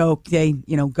as a joke, they,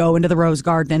 go into the Rose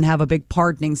Garden and have a big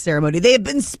pardoning ceremony. They have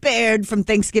been spared from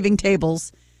Thanksgiving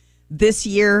tables. This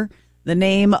year, the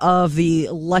name of the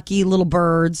lucky little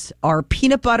birds are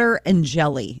Peanut Butter and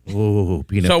Jelly. Ooh,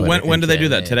 peanut So butter when do they do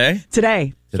that? and Today?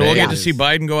 Today. So we'll Today get to is- see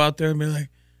Biden go out there and be like,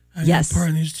 I Yes.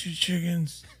 pardon these two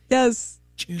chickens. Yes.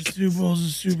 These two bowls of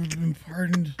soup have been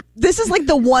pardoned. This is like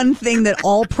the one thing that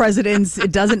all presidents,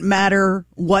 it doesn't matter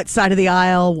what side of the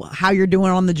aisle, how you're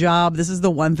doing on the job. This is the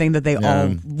one thing that they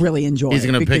all really enjoy. He's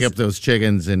going to pick because- up those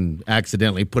chickens and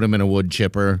accidentally put them in a wood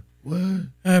chipper. What?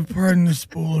 I pardon this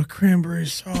bowl of cranberry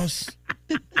sauce.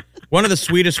 One of the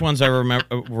sweetest ones I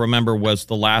remember was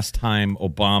the last time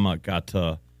Obama got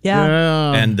to,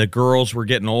 Yeah. and the girls were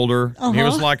getting older. And he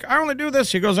was like, I only do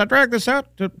this. He goes, I drag this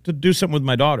out to do something with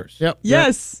my daughters. Yep.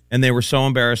 Yes. And they were so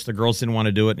embarrassed. The girls didn't want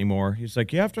to do it anymore. He's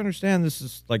like, you have to understand this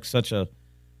is like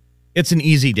it's an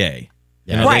easy day.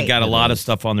 Yeah. Right. They got a lot of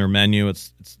stuff on their menu.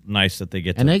 It's nice that they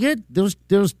get to. And they get those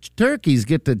turkeys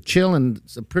get to chill in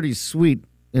a pretty sweet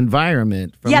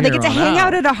environment. From Yeah, they here get to on hang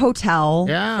out at a hotel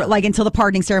Yeah. until the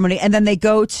pardoning ceremony. And then they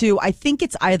go to, I think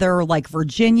it's either like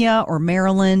Virginia or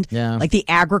Maryland, Yeah. like the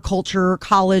agriculture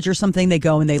college or something. They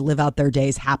go and they live out their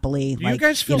days happily. Do you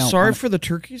guys feel sorry for the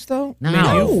turkeys, though?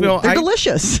 No. They're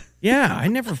delicious. Yeah, I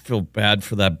never feel bad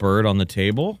for that bird on the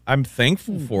table. I'm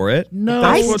thankful for it. No.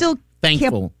 That's I what- still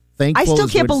Thankful. can't, Thankful I still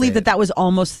is can't what believe say that was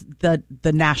almost the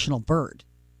national bird.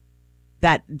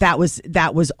 That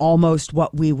was almost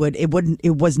what we would. It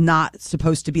was not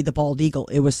supposed to be the bald eagle.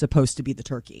 It was supposed to be the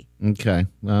turkey. Okay.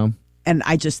 Well, And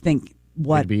I just think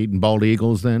what we'd be eating bald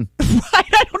eagles then. I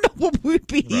don't know what we'd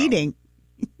be eating.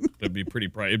 It'd be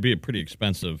it'd be a pretty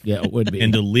expensive Yeah, it would be.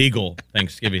 and illegal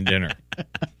Thanksgiving dinner.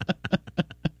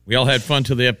 We all had fun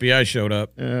till the FBI showed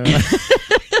up.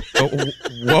 But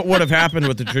what would have happened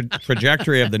with the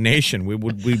trajectory of the nation?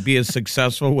 Would we be as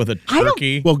successful with a I don't-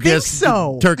 turkey? Well, think guess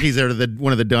so. turkeys are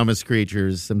one of the dumbest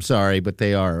creatures. I'm sorry, but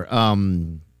they are.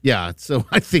 Yeah. So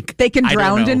I think They can I don't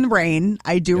drown know. in rain.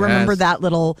 I do remember Yes. that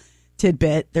little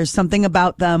tidbit. There's something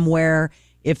about them where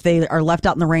if they are left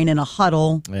out in the rain in a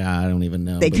huddle, Yeah, I don't even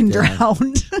know. they but, can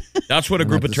drown. That's what a I'm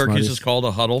group not of the turkeys smartest. is called,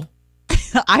 a huddle.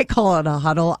 I call it a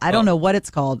huddle. I don't know what it's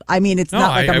called. I mean, it's No,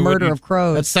 not like I a murder wouldn't- of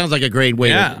crows. That sounds like a great way.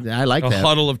 Yeah, I like a that.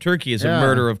 huddle of turkey is a Yeah.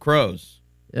 murder of crows.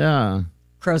 Yeah.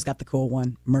 Crow's got the cool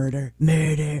one. Murder.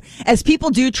 As people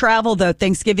do travel, though,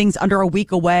 Thanksgiving's under a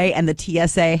week away, and the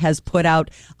TSA has put out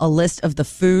a list of the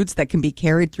foods that can be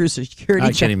carried through security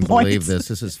I can't even checkpoints. believe this.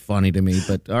 This is funny to me.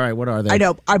 But all right, what are they? I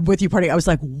know. I'm with you, Party. I was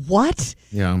like, what?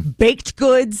 Yeah. Baked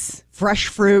goods, fresh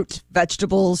fruit,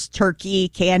 vegetables, turkey,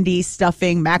 candy,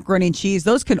 stuffing, macaroni and cheese.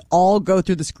 Those can all go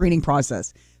through the screening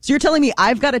process. So you're telling me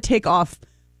I've got to take off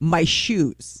my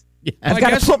shoes I've I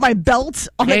got guess- to put my belt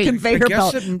on Hey, a conveyor I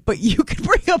guess belt. But you can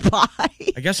bring a pie.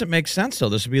 I guess it makes sense, though.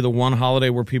 This would be the one holiday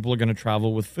where people are going to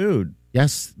travel with food.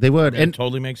 Yes, they would. It And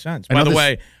totally makes sense. I By know the this-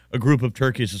 way, a group of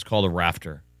turkeys is called a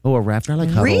rafter. oh, a rafter. I like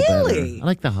huddle Really? better. I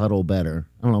like the huddle better.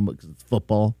 I don't know because it's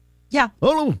football. Yeah.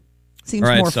 Oh. Seems All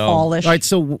right, more so- fallish. All right,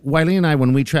 so Wiley and I,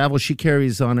 when we travel, she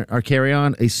carries on our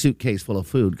carry-on a suitcase full of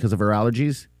food because of her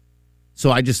allergies.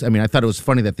 So I thought it was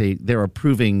funny that they're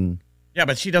approving. Yeah,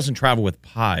 but she doesn't travel with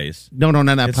pies. No,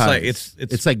 not It's pies.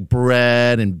 like- it's like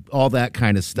bread and all that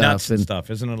kind of stuff, Nuts and stuff.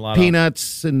 Isn't it a lot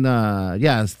peanuts and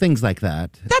things like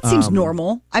that. That seems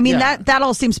normal. I mean, yeah. that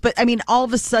all seems, but I mean, all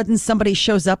of a sudden somebody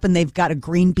shows up and they've got a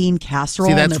green bean casserole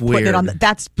See, and that's they're putting it on. weird.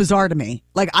 That's bizarre to me.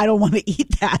 Like, I don't want to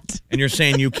eat that. And you're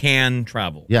saying you can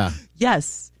travel. Yeah,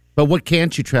 Yes. but what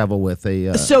can't you travel with?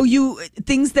 So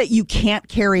things that you can't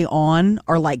carry on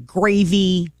are like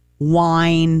gravy,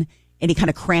 wine, any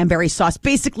kind of cranberry sauce,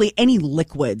 basically any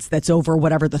liquids that's over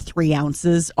whatever the 3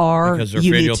 ounces are. Because they're you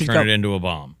afraid need you'll to turn go. it into a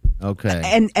bomb. Okay.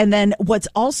 And then what's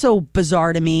also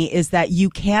bizarre to me is that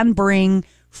you can bring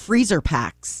freezer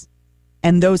packs,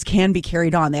 and those can be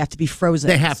carried on. They have to be frozen.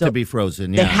 They have So to be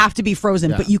frozen. They Yeah, have to be frozen,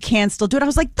 Yeah. but you can still do it. I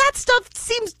was like, that stuff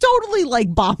seems totally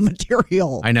like bomb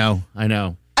material. I know.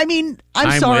 I mean, I'm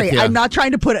I'm sorry. with ya. I'm not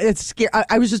trying to put it. It's scary.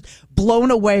 I was just blown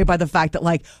away by the fact that,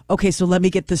 like, okay, so let me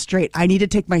get this straight. I need to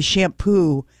take my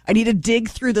shampoo. I need to dig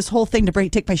through this whole thing to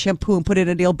take my shampoo and put it in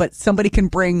a deal. But somebody can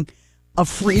bring a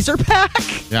freezer pack.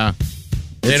 Yeah.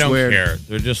 They It's don't weird. care.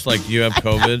 They're just like, do you have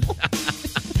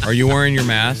COVID? Are you wearing your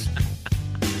mask?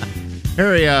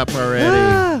 Hurry up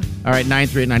already. All right,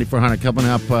 938-9400 coming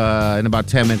up in about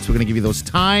 10 minutes. We're going to give you those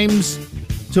times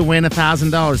to win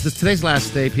 $1,000. Today's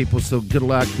last day, people, so good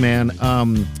luck, man.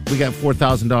 We got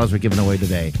 $4,000 we're giving away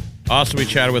today. Also, we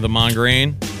chatted with Amon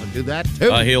Green. I'll do that,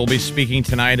 too. He'll be speaking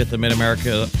tonight at the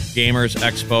Mid-America Gamers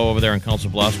Expo over there in Council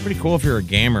Bluffs. Pretty cool if you're a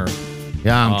gamer.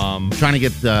 Yeah, I'm trying to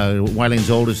get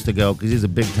Wylene's oldest to go because he's a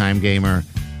big-time gamer.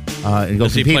 And go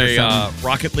Does he compete or play something.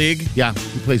 Rocket League Yeah,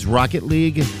 he plays Rocket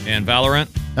League. and Valorant?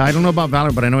 I don't know about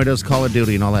Valorant, but I know he does Call of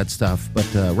Duty and all that stuff. But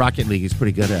Rocket League he's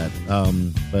pretty good at.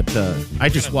 But I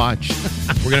just watch.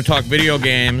 We're going to talk video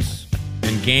games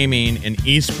and gaming and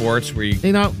esports where you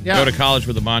go to college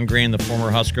with Amon Green, the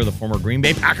former Husker, the former Green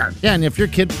Bay Packer. Yeah, and if your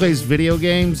kid plays video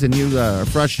games and you are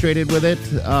frustrated with it,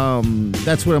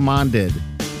 that's what Amon did.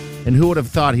 And who would have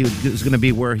thought he was going to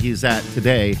be where he's at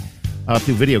today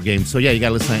through video games? So, yeah, you got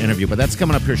to listen to that interview. But that's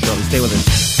coming up here shortly. Stay with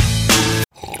us.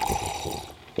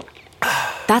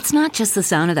 That's not just the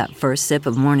sound of that first sip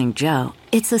of Morning Joe.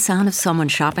 It's the sound of someone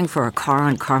shopping for a car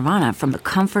on Carvana from the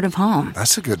comfort of home.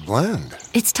 That's a good blend.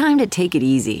 It's time to take it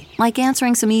easy, like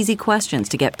answering some easy questions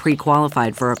to get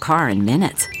pre-qualified for a car in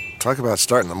minutes. Talk about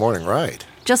starting the morning right.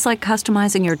 Just like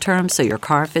customizing your terms so your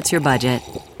car fits your budget.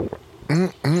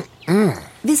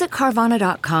 Visit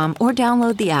Carvana.com or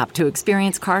download the app to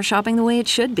experience car shopping the way it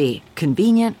should be.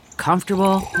 Convenient,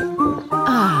 comfortable.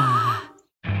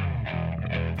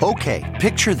 Okay,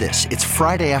 picture this. It's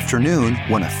Friday afternoon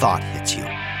when a thought hits you.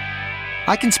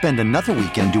 I can spend another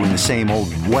weekend doing the same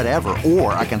old whatever,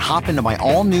 or I can hop into my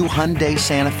all-new Hyundai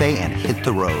Santa Fe and hit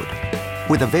the road.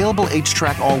 With available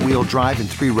H-Track all-wheel drive and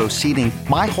 3-row seating,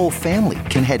 my whole family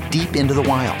can head deep into the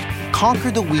wild. Conquer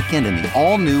the weekend in the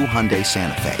all-new Hyundai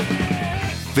Santa Fe.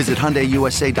 Visit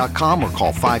HyundaiUSA.com or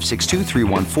call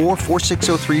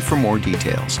 562-314-4603 for more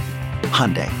details.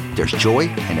 Hyundai, there's joy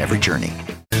in every journey.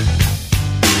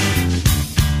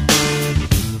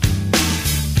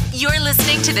 You're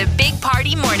listening to the Big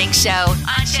Party Morning Show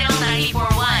on Channel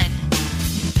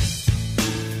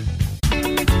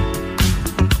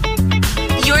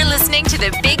 94.1. You're listening to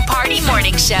the Big Party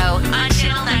Morning Show on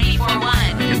Channel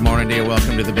 94.1. Good morning, dear.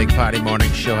 Welcome to the Big Party Morning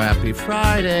Show. Happy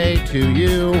Friday to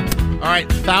you. All right,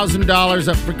 $1,000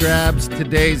 up for grabs.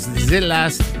 Today's the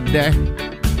last day.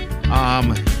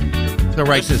 So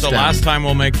write This this is the down. last time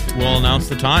we'll announce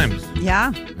the times.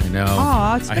 Yeah. I know.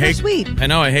 Aw, it's bittersweet. I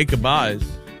know. I hate goodbyes.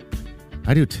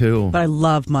 I do too. But I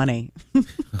love money. I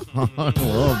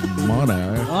love money.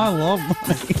 I love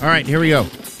money. All right, here we go.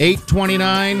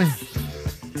 8:29,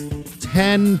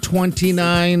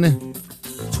 10:29,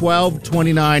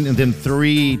 12:29, and then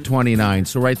 3:29.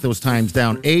 So write those times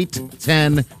down. 8,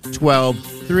 10, 12,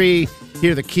 3.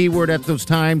 Hear the keyword at those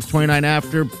times. 29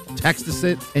 after. Text us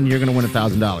it, and you're going to win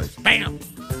 $1,000. Bam!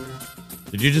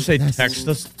 Did you just say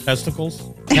testicles?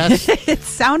 That's, It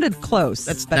sounded close.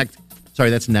 that's but next. Sorry,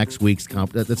 that's next week's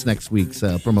that's next week's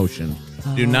promotion.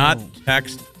 Do not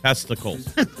text testicles.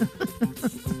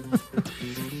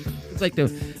 It's like the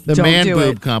Don't man do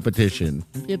boob it. competition,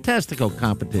 the testicle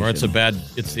competition, Or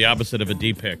it's the opposite of a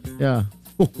D-pic. yeah.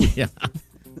 Oh, yeah.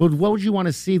 Well, what would you want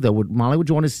to see though? Molly, would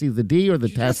you want to see the D or the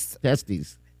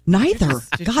testes? Neither.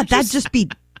 God, that'd just be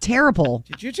terrible.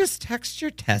 Did you just text your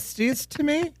testes to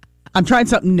me? I'm trying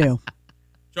something new.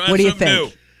 What do you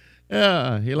think?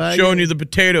 Yeah, he like Showing you the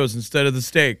potatoes instead of the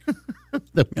steak.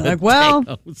 the You're like, well,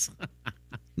 potatoes.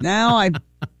 now I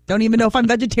don't even know if I'm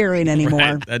vegetarian anymore.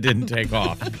 Right, that didn't take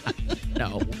off.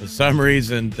 No. For some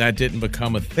reason, that didn't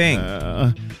become a thing.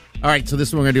 All right, so this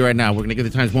is what we're going to do right now. We're going to give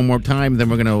the times one more time, then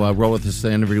we're going to roll with this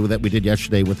interview that we did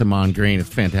yesterday with Amon Green. It's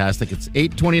fantastic. It's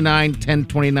 8:29,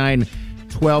 10:29,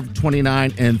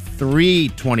 12:29, and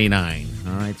 3:29.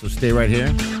 All right, so stay right here.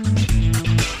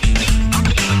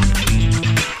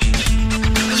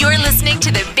 You're listening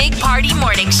to the Big Party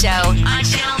Morning Show on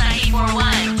Channel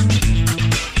 94.1.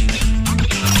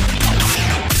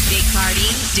 Big Party,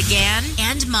 DeGan,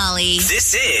 and Molly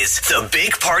This is the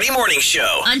Big Party Morning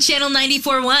Show. on Channel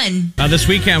 94.1. This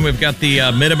weekend, we've got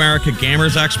the Mid-America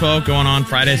Gamers Expo going on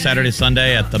Friday, Saturday,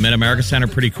 Sunday at the Mid-America Center.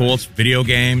 Pretty cool. It's video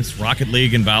games, Rocket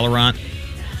League, and Valorant.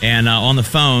 And on the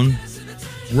phone,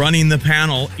 running the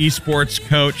panel, esports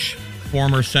coach,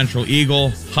 former Central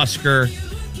Eagle, Husker,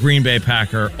 Green Bay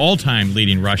Packer, all-time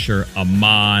leading rusher,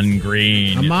 Amon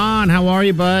Green. Amon, how are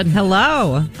you, bud?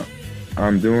 Hello.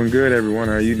 I'm doing good, everyone.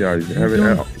 How are you guys? How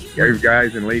you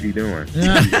guys and lady doing?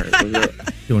 Yeah. What's up?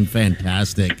 Doing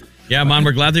fantastic. Yeah, Amon,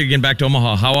 we're glad that you're getting back to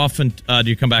Omaha. How often do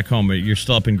you come back home? You're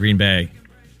still up in Green Bay.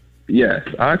 Yes,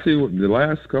 actually, the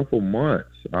last couple months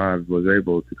I was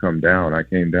able to come down. I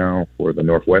came down for the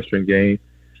Northwestern game,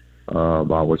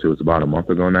 which was about a month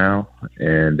ago now,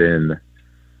 and then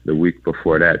the week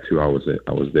before that too, I was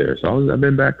there. So I've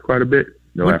been back quite a bit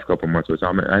the last couple months, which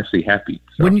I'm actually happy.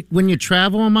 So. When you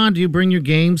travel, Amon, do you bring your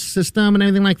game system and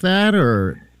anything like that,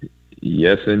 or?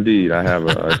 Yes, indeed. I have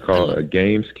it's called a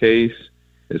games case.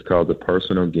 It's called the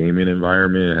Personal Gaming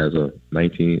Environment. It has a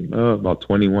about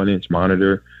 21-inch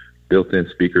monitor, built-in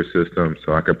speaker system,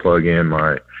 so I can plug in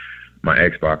my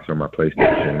Xbox or my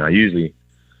PlayStation.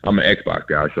 I'm an Xbox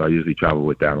guy, so I usually travel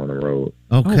with that on the road.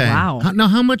 Okay. Oh, wow.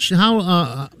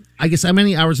 Now, I guess, how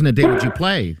many hours in a day would you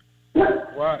play?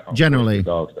 What? Generally.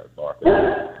 Dogs that bark.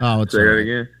 Oh, it's Say that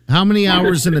again? How many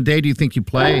hours in a day do you think you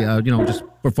play, just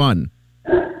for fun?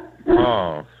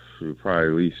 Oh, probably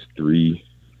at least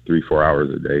 3-4 hours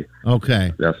a day.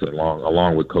 Okay. That's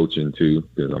along with coaching, too,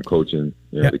 because I'm coaching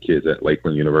the kids at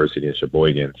Lakeland University in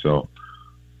Sheboygan, so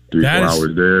 3-4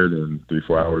 hours there, then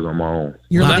 3-4 hours on my own.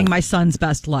 You're living my son's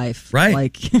best life. Right.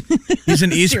 Like, He's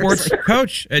an esports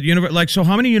coach at so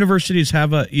how many universities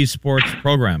have a esports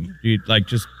program? Do you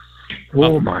just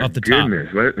my off the goodness.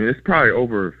 It's probably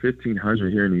over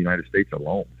 1,500 here in the United States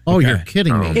alone. Oh, you're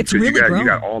kidding me. It's really grown. You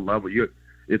got all levels.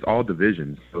 It's all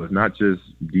divisions. So it's not just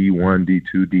D1,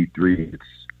 D2, D3. It's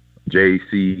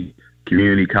JC,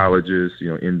 community colleges.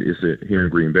 Here in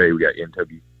Green Bay, we got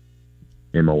NW.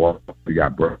 In Milwaukee, we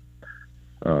got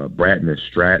Bratton and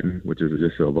Stratton, which is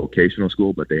just a vocational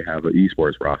school, but they have an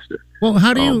esports roster. Well,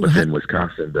 how do you? But then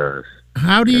Wisconsin does.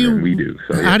 How do you? We do.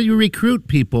 So, how do you recruit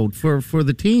people for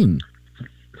the team?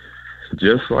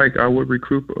 Just like I would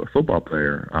recruit a football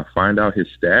player. I find out his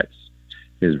stats,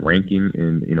 his ranking,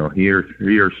 and he or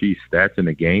she's stats in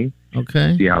the game.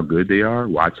 Okay. See how good they are.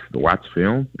 Watch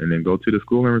film, and then go to the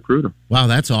school and recruit them. Wow,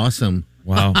 that's awesome.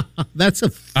 Wow. That's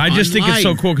a fun I just think it's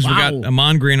so cool because we got Wow.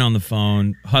 Amon Green on the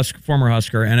phone, former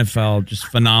Husker, NFL, just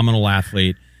phenomenal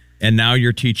athlete. And now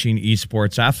you're teaching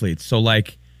esports athletes. So,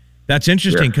 that's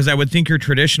interesting because I would think your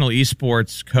traditional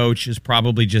esports coach is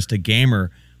probably just a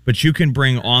gamer, but you can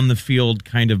bring on-the-field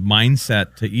kind of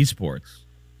mindset to esports.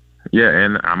 Yeah,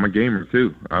 and I'm a gamer,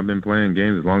 too. I've been playing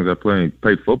games as long as I played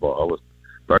football. I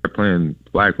started playing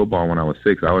flag football when I was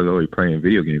 6. I was already playing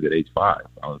video games at age 5.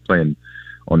 I was playing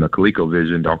on the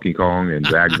ColecoVision, Donkey Kong, and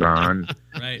Zaxxon.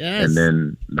 Right. Yes. And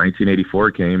then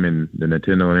 1984 came, and the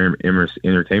Nintendo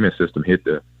Entertainment System hit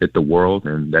the world,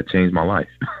 and that changed my life.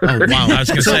 Oh, wow. I was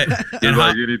going to say, It's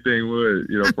like anything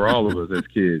would, for all of us as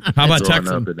kids. How about growing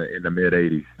Tecmo? up in the mid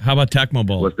 80s? how about Tecmo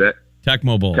Bowl? What's that?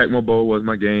 Tecmo Bowl. Tecmo Bowl was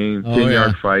my game. Oh,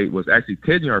 10-yard yeah. fight was actually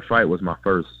 10-yard fight was my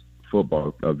first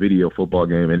video football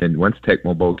game, and then once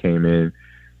Tecmo Bowl came in,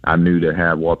 I knew to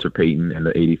have Walter Payton and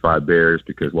the '85 Bears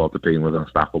because Walter Payton was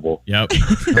unstoppable. Yep.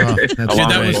 Oh, that's Along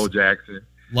that with was Bo Jackson.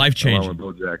 Life-changing. Along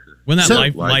with Bo Jackson. When that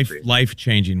So-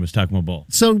 life-changing was Tecmo Bowl.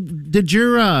 So, did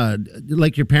your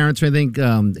your parents or anything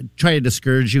try to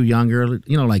discourage you younger?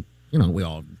 We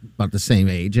all about the same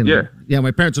age, and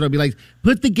my parents would be like,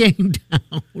 "Put the game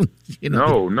down."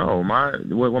 No.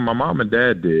 What my mom and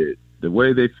dad did, the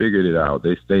way they figured it out,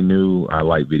 they knew I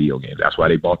liked video games. That's why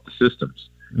they bought the systems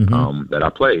that I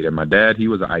played. And my dad, he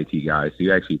was an IT guy, so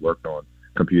he actually worked on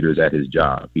computers at his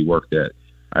job. He worked at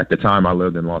At the time, I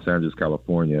lived in Los Angeles,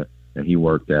 California, and he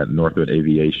worked at Northwood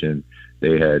Aviation.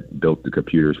 They had built the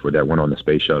computers for that, went on the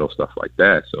space shuttle, stuff like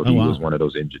that. So he was one of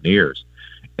those engineers.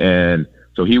 And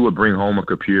so he would bring home a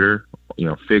computer,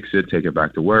 fix it, take it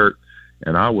back to work.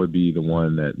 And I would be the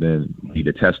one that then be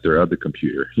the tester of the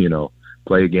computer,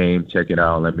 play a game, check it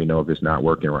out, let me know if it's not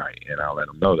working right. And I'll let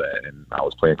him know that. And I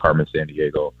was playing Carmen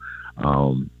Sandiego,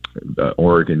 the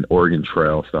Oregon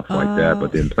Trail, stuff like that.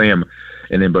 But then playing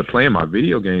my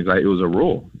video games, it was a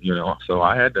rule, so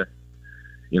I had to,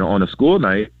 on a school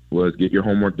night was get your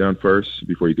homework done first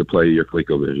before you could play your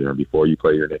ColecoVision or before you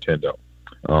play your Nintendo.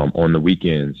 On the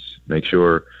weekends, make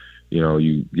sure,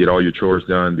 you get all your chores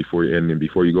done before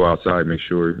you go outside, make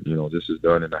sure, this is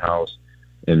done in the house.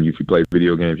 And if you play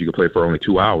video games, you can play for only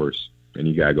 2 hours and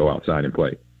you got to go outside and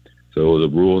play. So the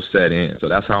rules set in. So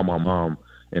that's how my mom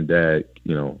and dad,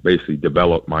 basically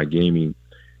developed my gaming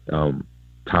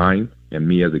time and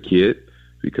me as a kid,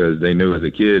 because they knew as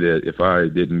a kid that if I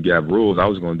didn't have rules, I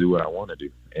was going to do what I want to do.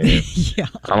 And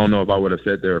I don't know if I would have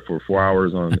sat there for 4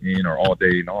 hours on end or all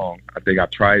day long. I think I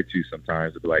tried to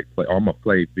sometimes to be like, I'm going to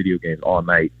play video games all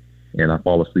night and I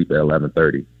fall asleep at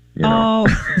 11:30. Because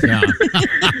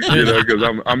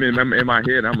I'm in my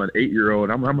head. I'm an 8-year-old.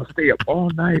 I'm gonna stay up all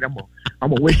night. I'm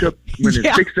gonna wake up when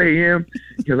it's 6 a.m.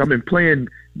 because I've been playing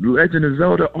Legend of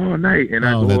Zelda all night. And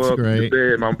I go up to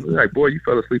bed. And I'm like, boy, you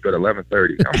fell asleep at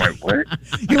 11:30. I'm like, what?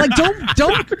 You're like,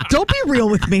 don't be real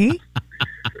with me.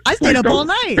 I stayed up all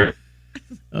night.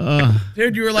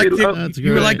 Dude, you were like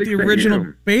the original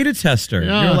beta tester.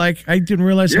 Yeah. You're like, I didn't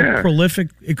realize how prolific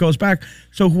it goes back.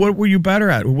 So what were you better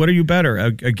at? What are you better,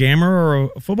 a gamer or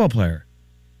a football player?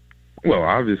 Well,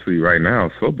 obviously right now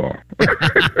it's football.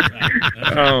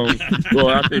 Well,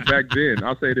 I think back then,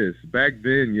 I'll say this. Back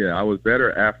then, I was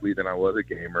better athlete than I was a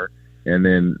gamer. And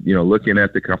then, looking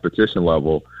at the competition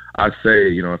level, I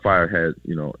say, if I had,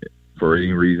 for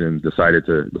any reason decided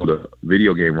to go the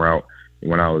video game route,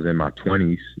 when I was in my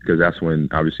 20s, because that's when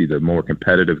obviously the more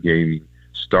competitive gaming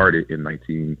started in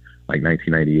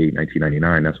 1998,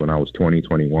 1999. That's when I was 20,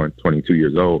 21, 22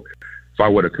 years old. If I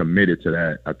would have committed to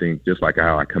that, I think just like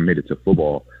how I committed to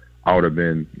football, I would have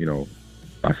been,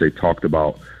 talked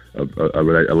about a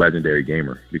legendary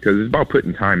gamer, because it's about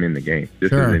putting time in the game.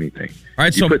 This is anything. All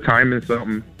right, you put time in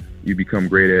something, you become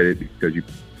great at it because you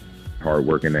hard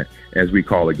work in that, as we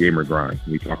call a gamer grind.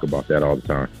 We talk about that all the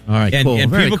time. All right, and, cool.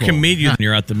 And Very people cool. can meet you when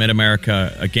you're at the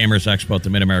Mid-America Gamers Expo at the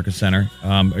Mid-America Center.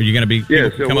 Are you going to be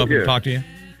come up and talk to you?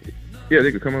 Yeah,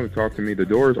 they could come up and talk to me. The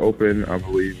doors open, I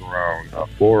believe, around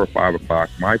 4 or 5 o'clock.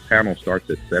 My panel starts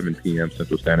at 7 p.m.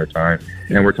 Central Standard Time,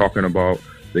 and we're talking about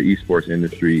the esports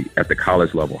industry at the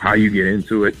college level, how you get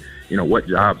into it, what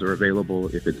jobs are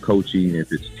available, if it's coaching,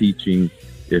 if it's teaching,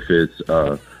 if it's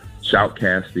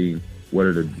shoutcasting, what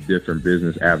are the different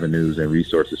business avenues and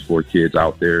resources for kids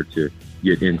out there to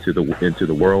get into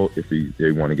the world if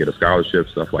they want to get a scholarship,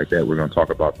 stuff like that. We're going to talk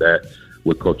about that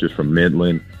with coaches from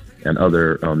Midland and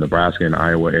other Nebraska and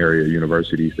Iowa area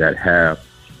universities that have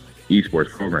esports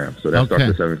programs. So that starts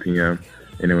at 7 p.m.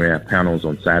 And then we have panels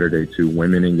on Saturday too.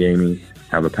 Women in gaming.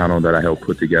 Have a panel that I helped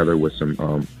put together with some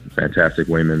fantastic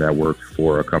women that work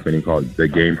for a company called The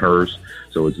Game Hers.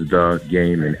 So it's The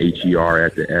Game and HER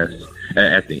at the S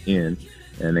at the end.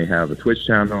 And they have a Twitch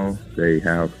channel. They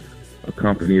have a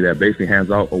company that basically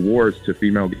hands out awards to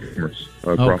female gamers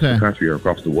across the country or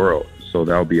across the world. So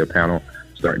that'll be a panel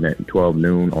starting at 12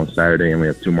 noon on Saturday, and we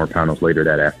have 2 more panels later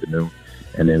that afternoon.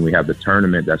 And then we have the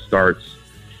tournament that starts,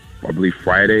 I believe,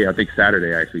 Friday. I think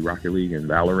Saturday, actually, Rocket League and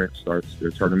Valorant starts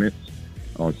their tournaments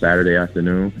on Saturday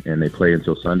afternoon, and they play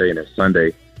until Sunday. And then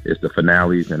Sunday is the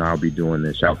finales, and I'll be doing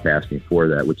the shoutcasting for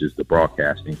that, which is the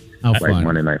broadcasting. Like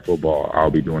Monday Night Football,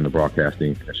 I'll be doing the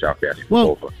broadcasting and shoutcasting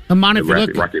for both the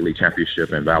Rocket League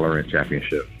Championship and Valorant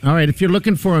Championship. All right, if you're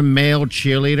looking for a male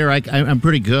cheerleader, I'm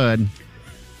pretty good.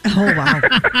 Oh, wow.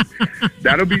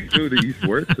 That'll be new to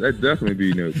esports. That'd definitely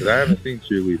be new, because I haven't seen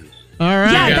cheerleaders. All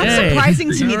right. Yeah, that's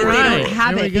surprising to me that they don't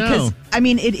have There it, we go. because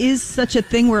it is such a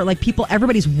thing where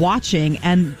everybody's watching,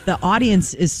 and the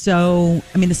audience is so,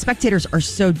 the spectators are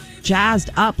so jazzed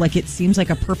up. Like, it seems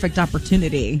like a perfect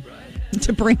opportunity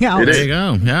to bring out. There you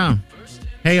go. Yeah.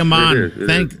 Hey, Amon,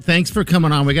 thanks for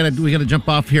coming on. We gotta jump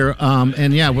off here.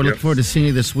 And yeah, we'll look forward to seeing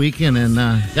you this weekend. And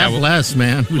God bless,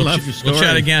 man. We love your story. We'll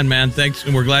chat again, man. Thanks,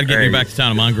 and we're glad getting you back to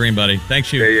town. Amon Green, buddy.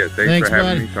 Thanks, you. Yeah. Thanks for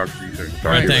having me. Talk to you soon.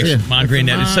 All right, thanks. Amon Green,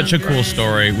 it's such a cool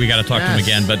story. We got to talk to him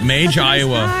again. But Mage,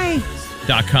 Iowa.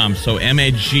 Iowa.com. So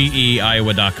MAGE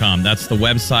Iowa.com. That's the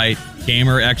website.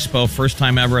 Gamer Expo, first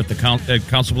time ever at the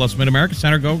Council Bluffs Mid-America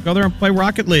Center. Go there and play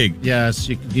Rocket League. Yes,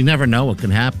 you never know what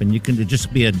can happen. You can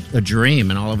just be a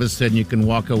dream, and all of a sudden you can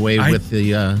walk away with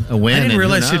a win. I didn't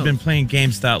realize he'd been playing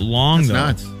games that long, though.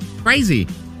 That's nuts. Crazy.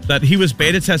 That he was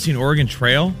beta testing Oregon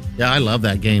Trail. Yeah, I love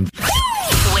that game.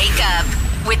 Wake up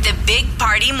with the Big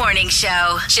Party Morning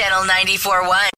Show, Channel 94.1.